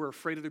because we're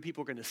afraid other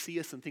people are going to see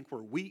us and think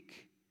we're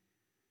weak,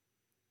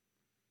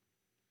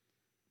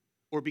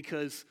 or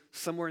because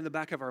somewhere in the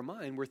back of our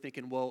mind we're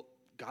thinking, well,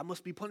 God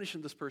must be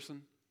punishing this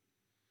person.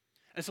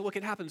 And so look,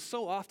 it happens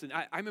so often.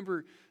 I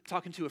remember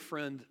talking to a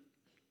friend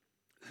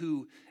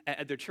who,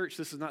 at their church,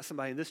 this is not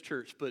somebody in this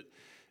church, but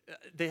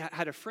they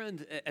had a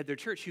friend at their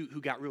church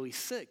who got really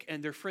sick,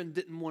 and their friend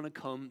didn't want to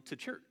come to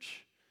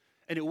church.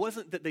 And it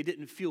wasn't that they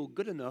didn't feel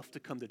good enough to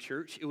come to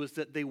church. It was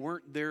that they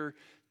weren't their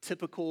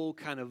typical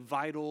kind of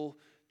vital,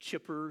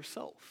 chipper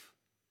self.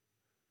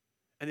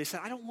 And they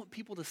said, I don't want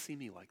people to see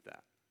me like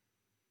that.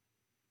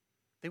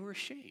 They were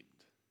ashamed.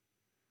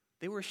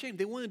 They were ashamed.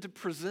 They wanted to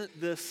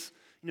present this,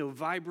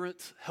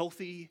 vibrant,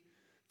 healthy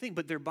thing,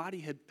 but their body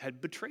had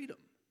betrayed them.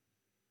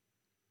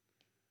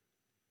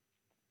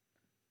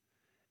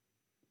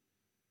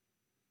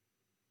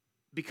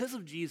 Because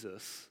of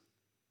Jesus,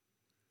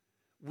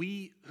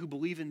 we who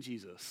believe in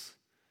Jesus,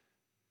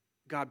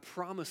 God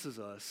promises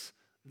us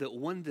that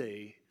one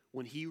day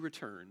when he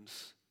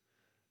returns,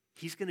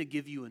 he's going to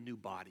give you a new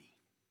body.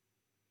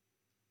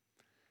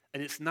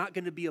 And it's not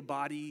going to be a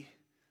body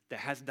that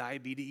has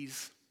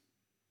diabetes.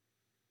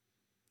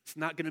 It's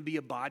not going to be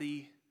a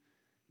body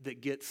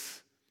that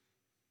gets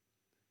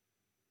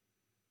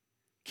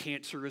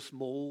cancerous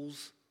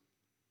moles.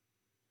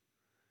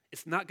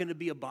 It's not going to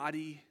be a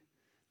body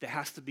that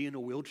has to be in a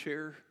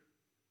wheelchair.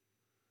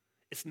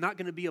 It's not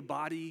going to be a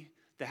body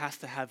that has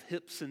to have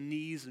hips and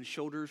knees and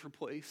shoulders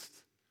replaced.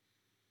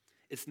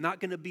 It's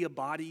not going to be a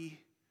body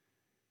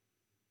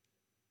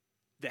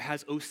that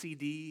has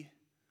OCD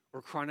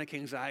or chronic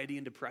anxiety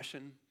and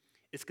depression.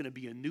 It's going to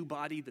be a new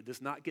body that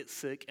does not get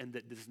sick and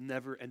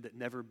that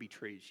never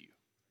betrays you.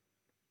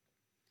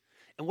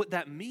 And what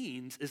that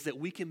means is that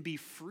we can be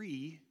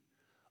free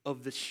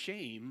of the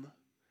shame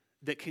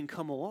that can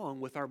come along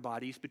with our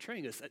bodies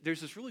betraying us. There's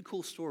this really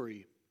cool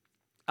story.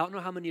 I don't know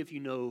how many of you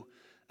know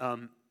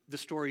the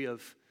story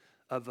of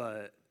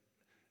A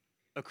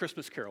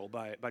Christmas Carol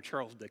by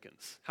Charles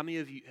Dickens. How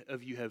many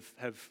of you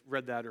have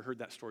read that or heard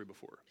that story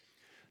before?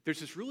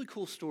 There's this really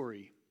cool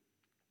story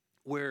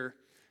where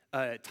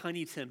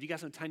Tiny Tim, do you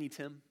guys know Tiny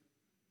Tim?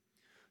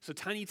 So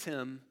Tiny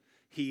Tim,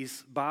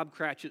 he's Bob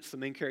Cratchit's the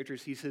main character.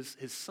 He's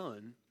his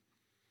son,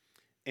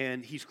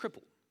 and he's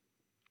crippled.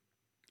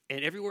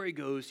 And everywhere he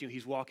goes,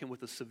 he's walking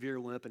with a severe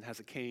limp and has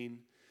a cane.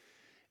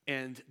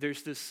 And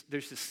there's this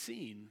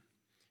scene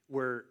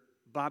where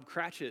Bob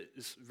Cratchit,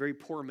 this very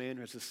poor man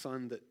who has a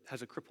son that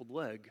has a crippled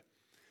leg,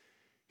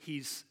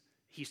 he's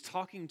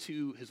talking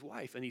to his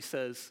wife, and he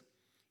says,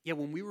 yeah,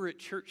 when we were at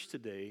church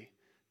today,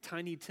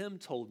 Tiny Tim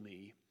told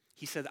me,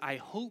 he said, I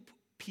hope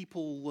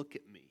people look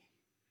at me.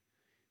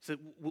 He said,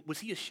 was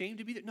he ashamed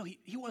to be there? No,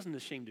 he wasn't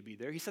ashamed to be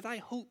there. He said, I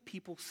hope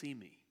people see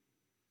me.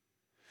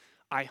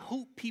 I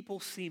hope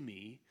people see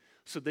me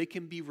so they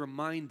can be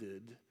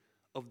reminded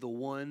of the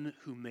one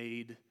who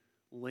made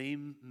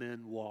lame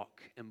men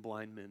walk and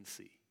blind men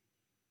see.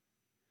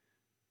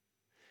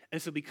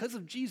 And so because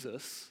of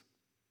Jesus,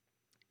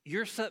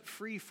 you're set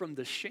free from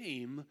the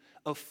shame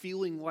of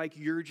feeling like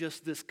you're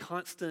just this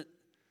constant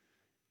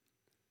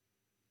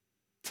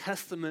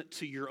testament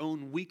to your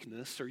own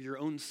weakness or your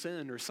own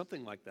sin or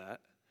something like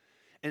that.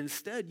 And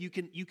instead, you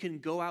can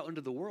go out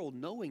into the world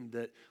knowing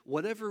that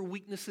whatever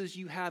weaknesses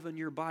you have in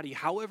your body,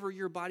 however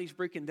your body's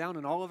breaking down,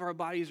 and all of our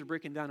bodies are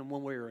breaking down in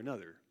one way or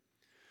another,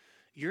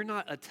 you're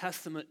not a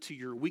testament to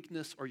your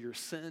weakness or your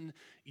sin.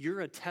 You're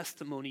a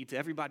testimony to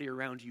everybody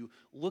around you.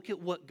 Look at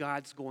what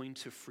God's going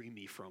to free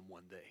me from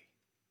one day.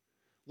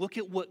 Look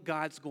at what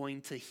God's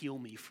going to heal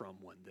me from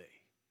one day.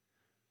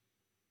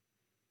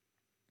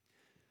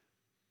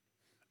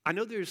 I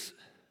know there's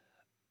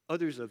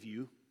others of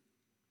you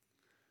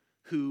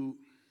who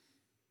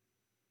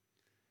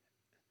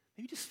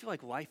maybe just feel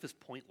like life is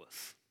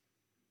pointless.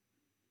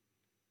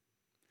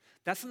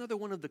 That's another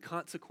one of the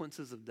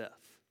consequences of death.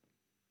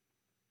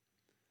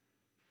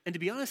 And to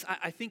be honest,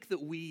 I think that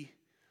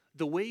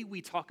the way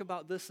we talk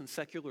about this in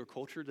secular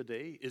culture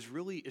today is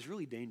really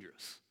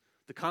dangerous.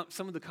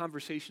 Some of the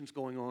conversations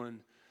going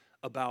on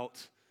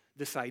about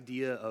this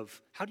idea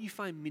of how do you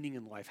find meaning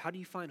in life? How do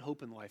you find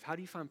hope in life? How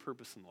do you find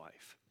purpose in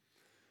life?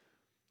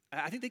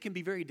 I think they can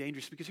be very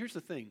dangerous because here's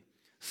the thing.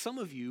 Some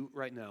of you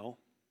right now,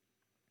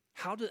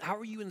 how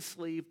are you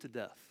enslaved to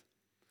death?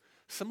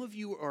 Some of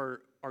you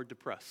are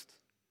depressed.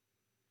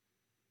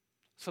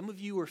 Some of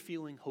you are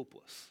feeling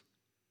hopeless.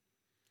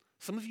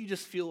 Some of you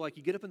just feel like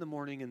you get up in the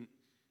morning and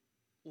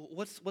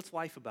what's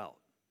life about?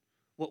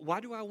 Why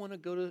do I want to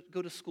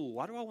go to school?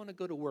 Why do I want to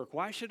go to work?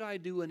 Why should I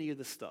do any of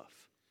this stuff?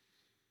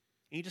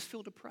 And you just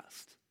feel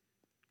depressed.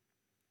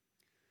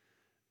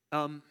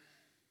 One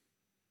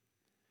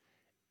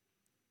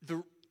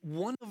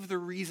of the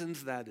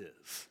reasons that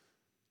is,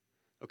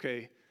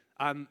 okay,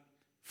 I'm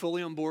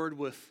fully on board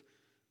with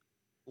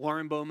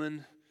Lauren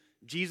Bowman,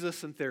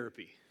 Jesus and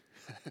therapy,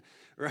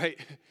 right?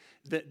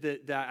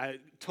 That I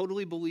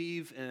totally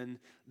believe in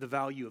the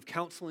value of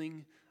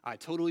counseling. I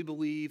totally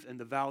believe in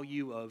the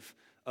value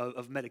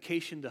of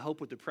medication to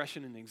help with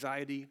depression and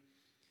anxiety.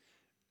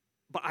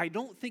 But I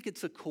don't think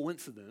it's a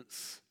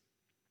coincidence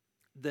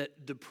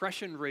that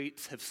depression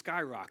rates have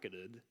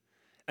skyrocketed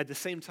at the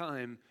same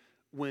time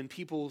when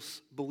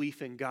people's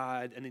belief in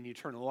God and in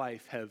eternal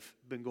life have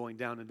been going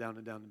down and down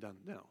and down and down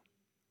and down.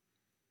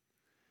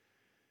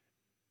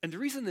 And the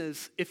reason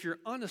is, if you're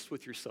honest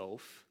with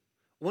yourself,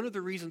 one of the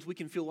reasons we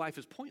can feel life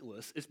is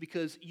pointless is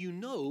because you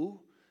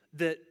know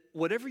that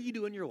whatever you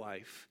do in your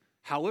life,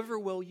 however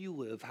well you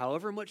live,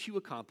 however much you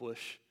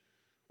accomplish,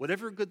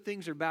 whatever good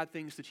things or bad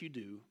things that you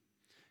do,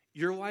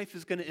 your life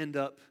is going to end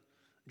up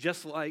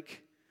just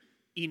like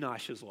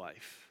Enosh's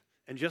life,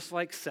 and just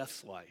like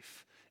Seth's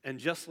life, and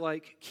just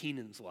like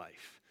Kenan's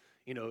life.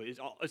 You know,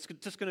 it's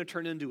just going to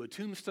turn into a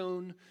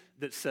tombstone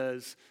that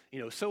says, you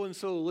know,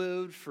 so-and-so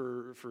lived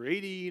for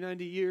 80,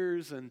 90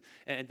 years and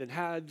then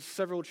had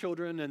several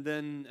children, and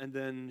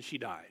then she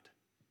died.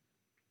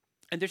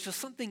 And there's just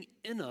something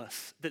in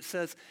us that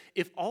says,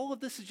 if all of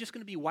this is just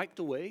going to be wiped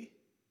away,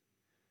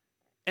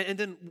 and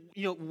then,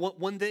 you know,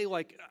 one day,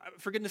 like,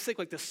 for goodness sake,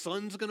 like the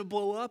sun's going to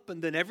blow up and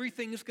then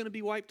everything is going to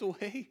be wiped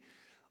away,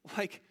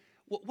 like,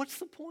 what's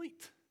the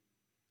point?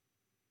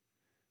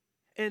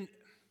 And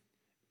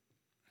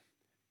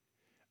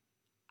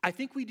I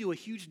think we do a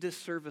huge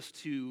disservice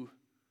to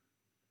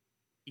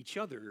each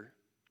other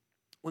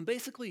when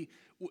basically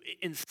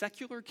in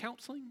secular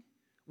counseling,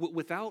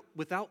 without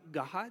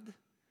God,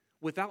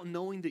 without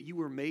knowing that you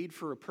were made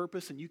for a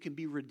purpose and you can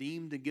be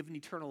redeemed and given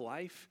eternal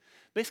life,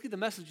 basically the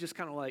message is just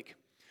kind of like,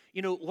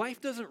 you know, life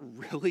doesn't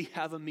really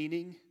have a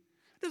meaning.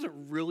 It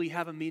doesn't really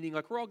have a meaning.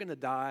 Like, we're all going to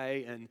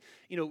die, and,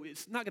 you know,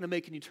 it's not going to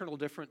make an eternal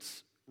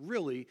difference,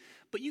 really,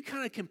 but you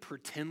kind of can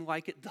pretend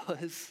like it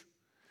does.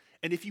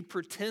 And if you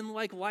pretend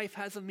like life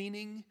has a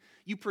meaning,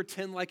 you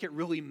pretend like it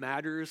really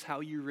matters how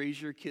you raise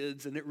your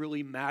kids, and it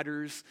really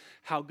matters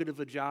how good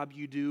of a job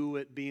you do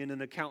at being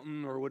an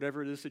accountant or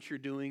whatever it is that you're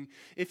doing.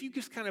 If you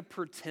just kind of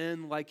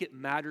pretend like it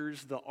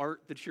matters, the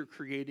art that you're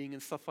creating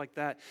and stuff like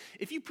that,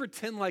 if you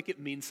pretend like it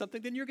means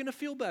something, then you're going to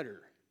feel better.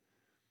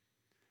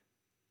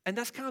 And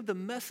that's kind of the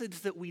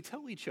message that we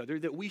tell each other,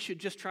 that we should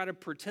just try to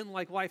pretend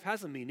like life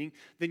has a meaning,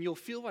 then you'll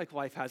feel like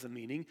life has a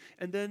meaning,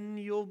 and then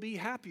you'll be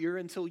happier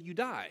until you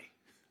die.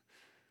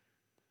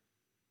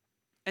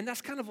 And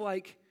that's kind of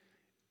like,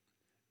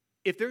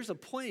 if there's a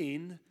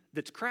plane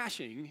that's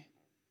crashing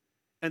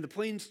and the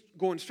plane's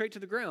going straight to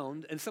the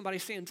ground and somebody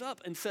stands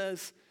up and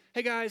says,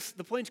 hey guys,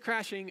 the plane's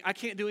crashing, I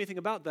can't do anything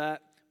about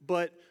that,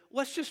 but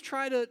let's just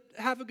try to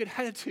have a good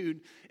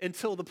attitude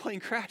until the plane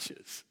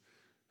crashes.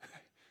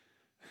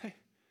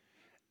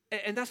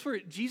 And that's where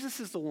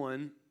Jesus is the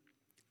one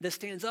that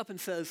stands up and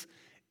says,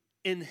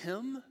 in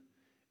him,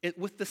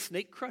 with the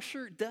snake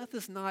crusher, death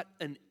is not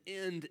an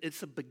end,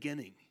 it's a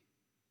beginning.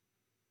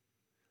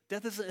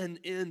 Death isn't an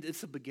end,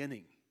 it's a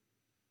beginning.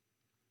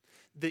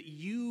 That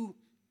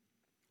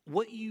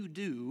what you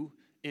do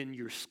in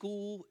your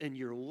school, in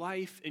your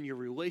life, in your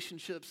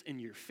relationships, in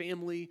your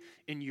family,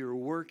 in your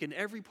work, in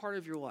every part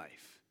of your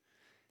life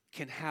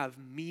can have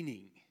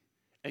meaning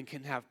and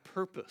can have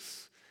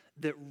purpose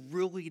that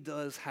really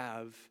does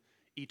have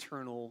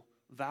eternal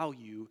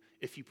value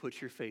if you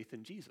put your faith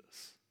in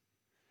Jesus.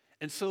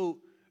 And so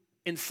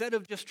instead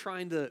of just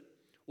trying to,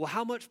 well,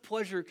 how much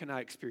pleasure can I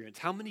experience?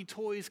 How many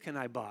toys can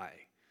I buy?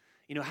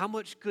 You know, how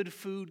much good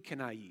food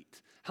can I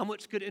eat? How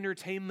much good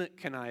entertainment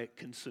can I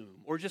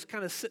consume? Or just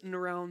kind of sitting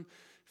around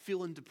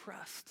feeling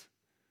depressed.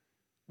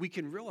 We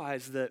can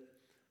realize that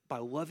by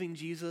loving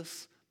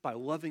Jesus, by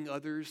loving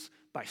others,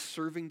 by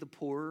serving the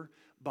poor,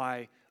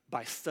 by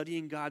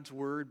studying God's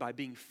word, by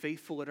being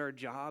faithful at our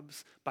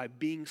jobs, by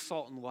being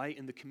salt and light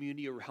in the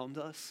community around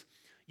us,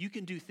 you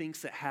can do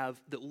things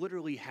that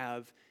literally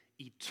have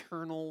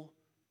eternal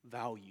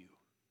value.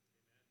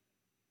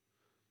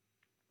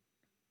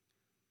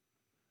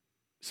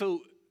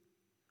 So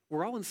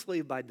we're all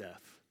enslaved by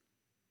death,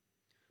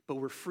 but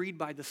we're freed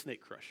by the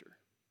snake crusher.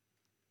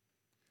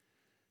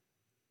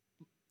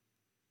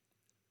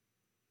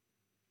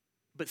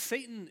 But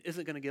Satan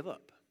isn't going to give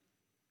up.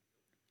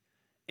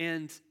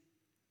 And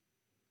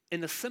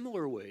in a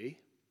similar way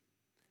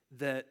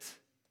that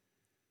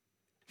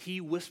he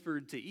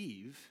whispered to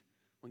Eve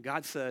when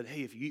God said,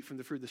 hey, if you eat from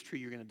the fruit of this tree,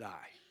 you're going to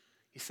die.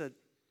 He said,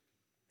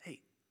 hey,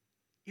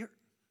 you're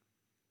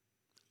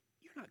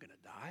not going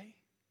to die.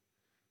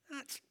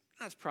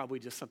 That's probably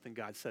just something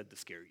God said to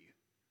scare you.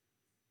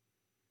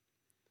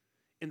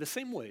 In the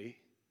same way,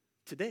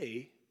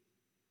 today,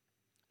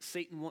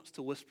 Satan wants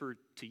to whisper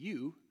to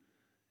you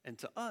and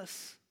to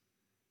us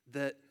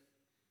that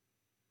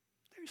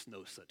there's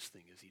no such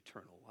thing as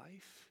eternal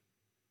life.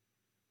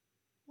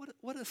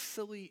 What a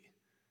silly,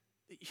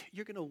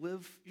 you're gonna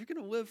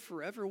live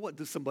forever. What,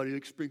 does somebody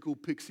like sprinkle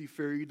pixie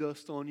fairy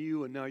dust on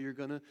you and now you're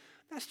gonna,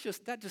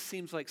 that just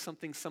seems like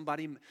something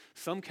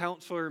some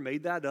counselor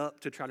made that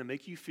up to try to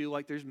make you feel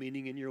like there's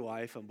meaning in your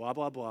life and blah,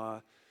 blah, blah.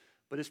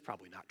 but it's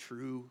probably not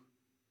true.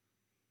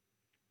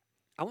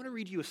 I want to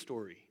read you a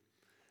story,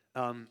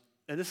 and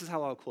this is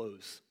how I'll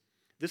close.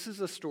 This is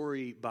a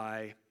story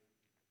by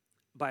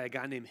a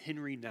guy named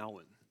Henry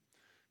Nouwen,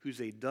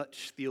 who's a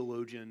Dutch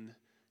theologian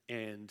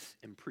and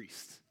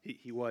priest.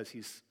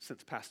 He's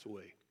since passed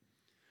away.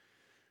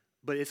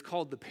 But it's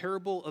called The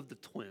Parable of the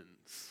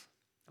Twins.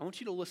 I want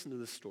you to listen to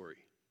this story.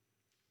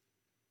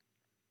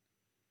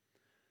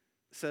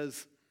 It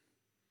says,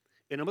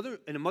 in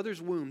a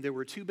mother's womb, there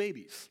were two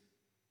babies.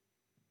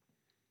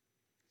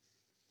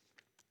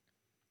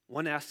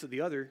 One asked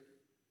the other,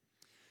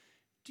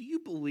 "Do you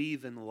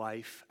believe in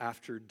life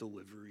after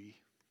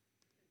delivery?"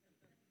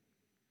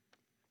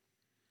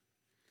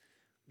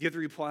 The other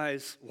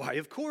replies, "Why,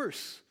 of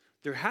course.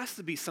 There has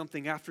to be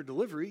something after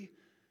delivery.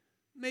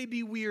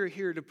 Maybe we are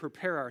here to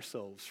prepare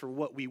ourselves for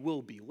what we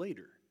will be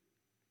later."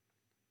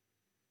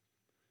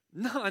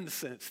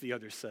 "Nonsense," the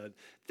other said.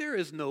 "There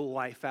is no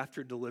life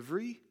after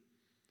delivery.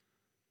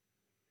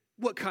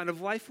 What kind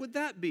of life would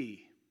that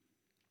be?"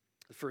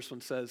 The first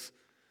one says,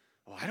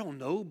 "Oh, I don't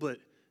know, but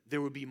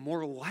there would be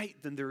more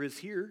light than there is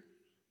here.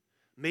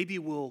 Maybe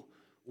we'll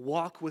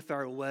walk with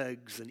our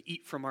legs and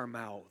eat from our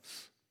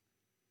mouths."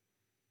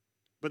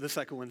 But the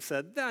second one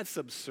said, "That's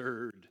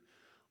absurd.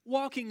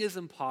 Walking is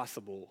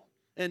impossible.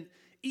 And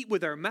eat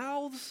with our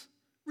mouths?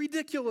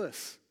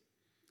 Ridiculous.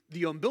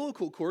 The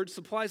umbilical cord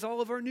supplies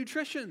all of our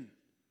nutrition.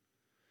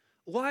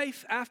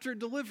 Life after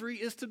delivery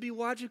is to be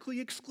logically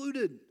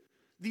excluded.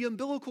 The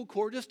umbilical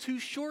cord is too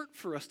short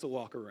for us to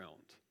walk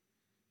around."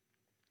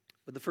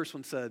 But the first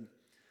one said,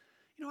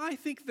 I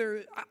think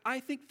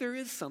there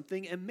is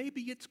something, and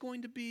maybe it's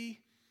going to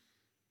be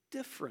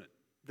different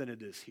than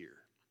it is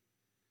here."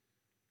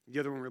 The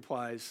other one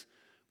replies,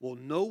 "Well,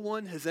 no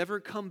one has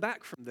ever come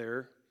back from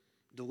there.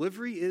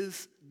 Delivery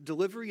is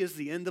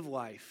the end of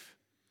life.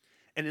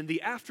 And in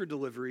the after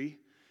delivery,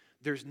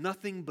 there's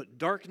nothing but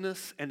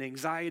darkness and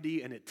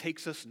anxiety, and it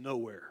takes us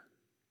nowhere."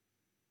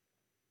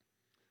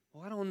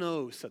 "Well, I don't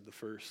know," said the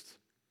first.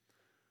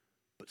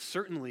 "But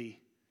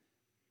certainly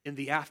in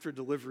the after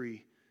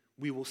delivery,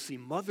 we will see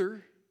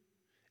Mother,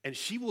 and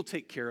she will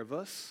take care of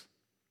us."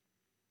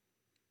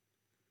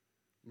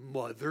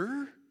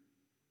 "Mother?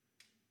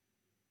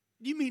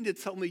 You mean to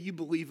tell me you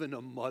believe in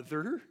a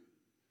mother?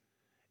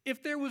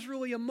 If there was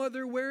really a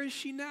mother, where is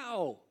she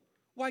now?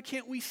 Why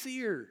can't we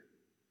see her?"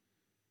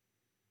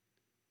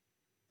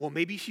 "Well,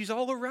 maybe she's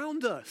all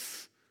around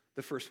us,"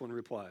 the first one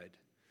replied.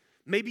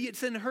 "Maybe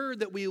it's in her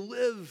that we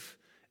live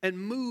and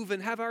move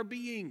and have our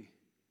being.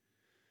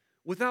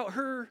 Without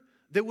her,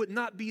 there would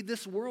not be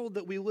this world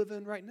that we live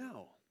in right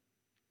now."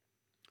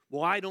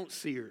 "Well, I don't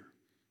see her,"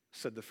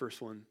 said the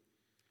first one.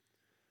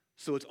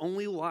 "So it's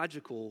only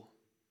logical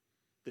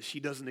that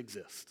she doesn't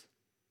exist."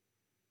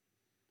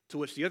 To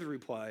which the other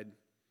replied,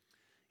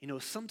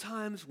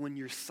 "Sometimes when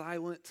you're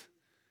silent,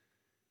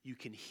 you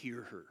can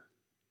hear her.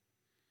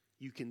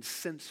 You can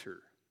sense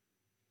her.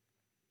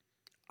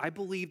 I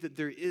believe that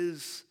there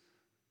is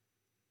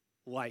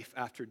life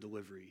after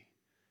delivery,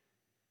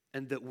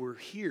 and that we're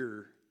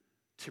here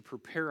to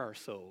prepare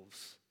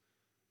ourselves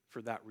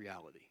for that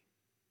reality."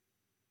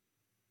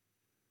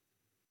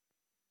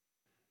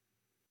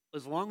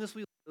 As long as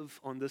we live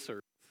on this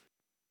earth,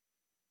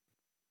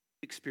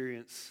 we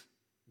experience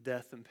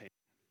death and pain.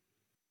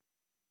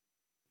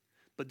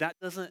 But that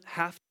doesn't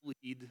have to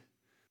lead to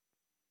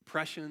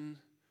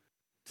depression,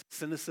 to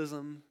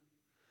cynicism,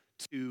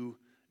 to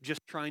just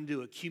trying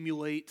to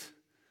accumulate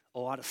a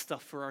lot of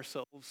stuff for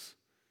ourselves.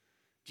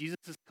 Jesus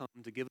has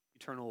come to give us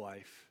eternal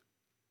life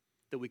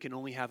that we can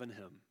only have in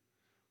him,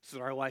 so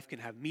that our life can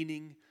have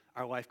meaning,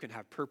 our life can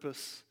have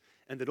purpose,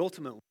 and that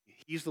ultimately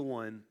he's the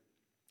one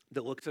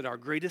that looks at our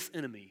greatest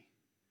enemy,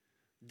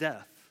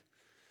 death,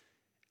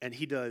 and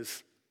he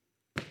does,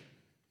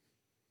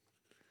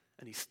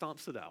 and he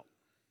stomps it out.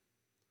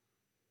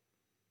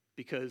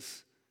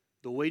 Because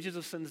the wages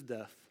of sin is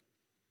death,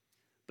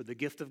 but the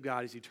gift of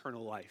God is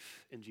eternal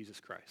life in Jesus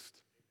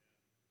Christ.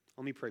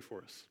 Let me pray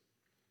for us.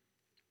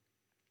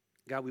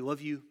 God, we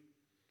love you.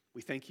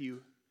 We thank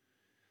you.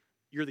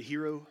 You're the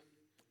hero.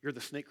 You're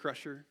the snake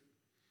crusher.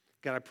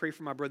 God, I pray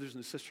for my brothers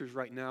and sisters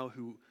right now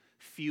who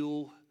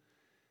feel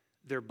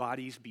their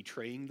bodies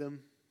betraying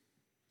them,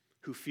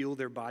 who feel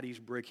their bodies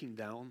breaking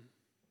down.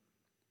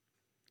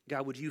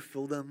 God, would you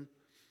fill them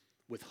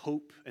with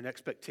hope and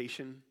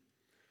expectation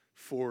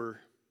for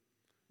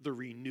the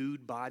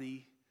renewed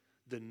body,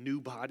 the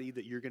new body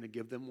that you're going to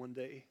give them one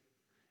day?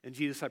 And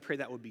Jesus, I pray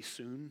that would be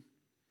soon.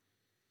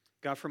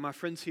 God, for my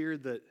friends here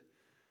that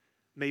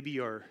maybe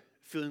are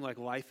feeling like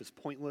life is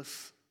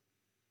pointless,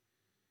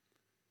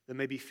 that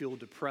maybe feel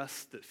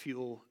depressed, that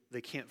feel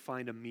they can't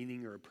find a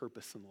meaning or a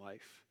purpose in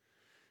life,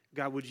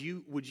 God, would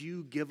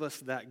you give us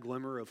that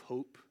glimmer of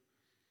hope?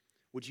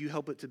 Would you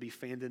help it to be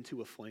fanned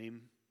into a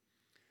flame?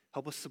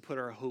 Help us to put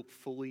our hope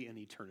fully in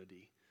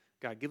eternity.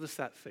 God, give us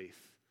that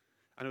faith.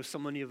 I know so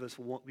many of us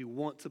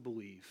want to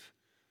believe,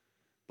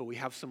 but we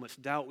have so much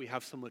doubt, we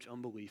have so much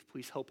unbelief.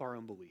 Please help our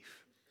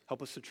unbelief.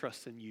 Help us to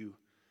trust in you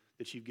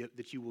that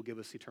you will give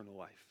us eternal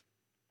life.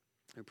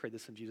 I pray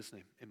this in Jesus'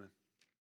 name. Amen.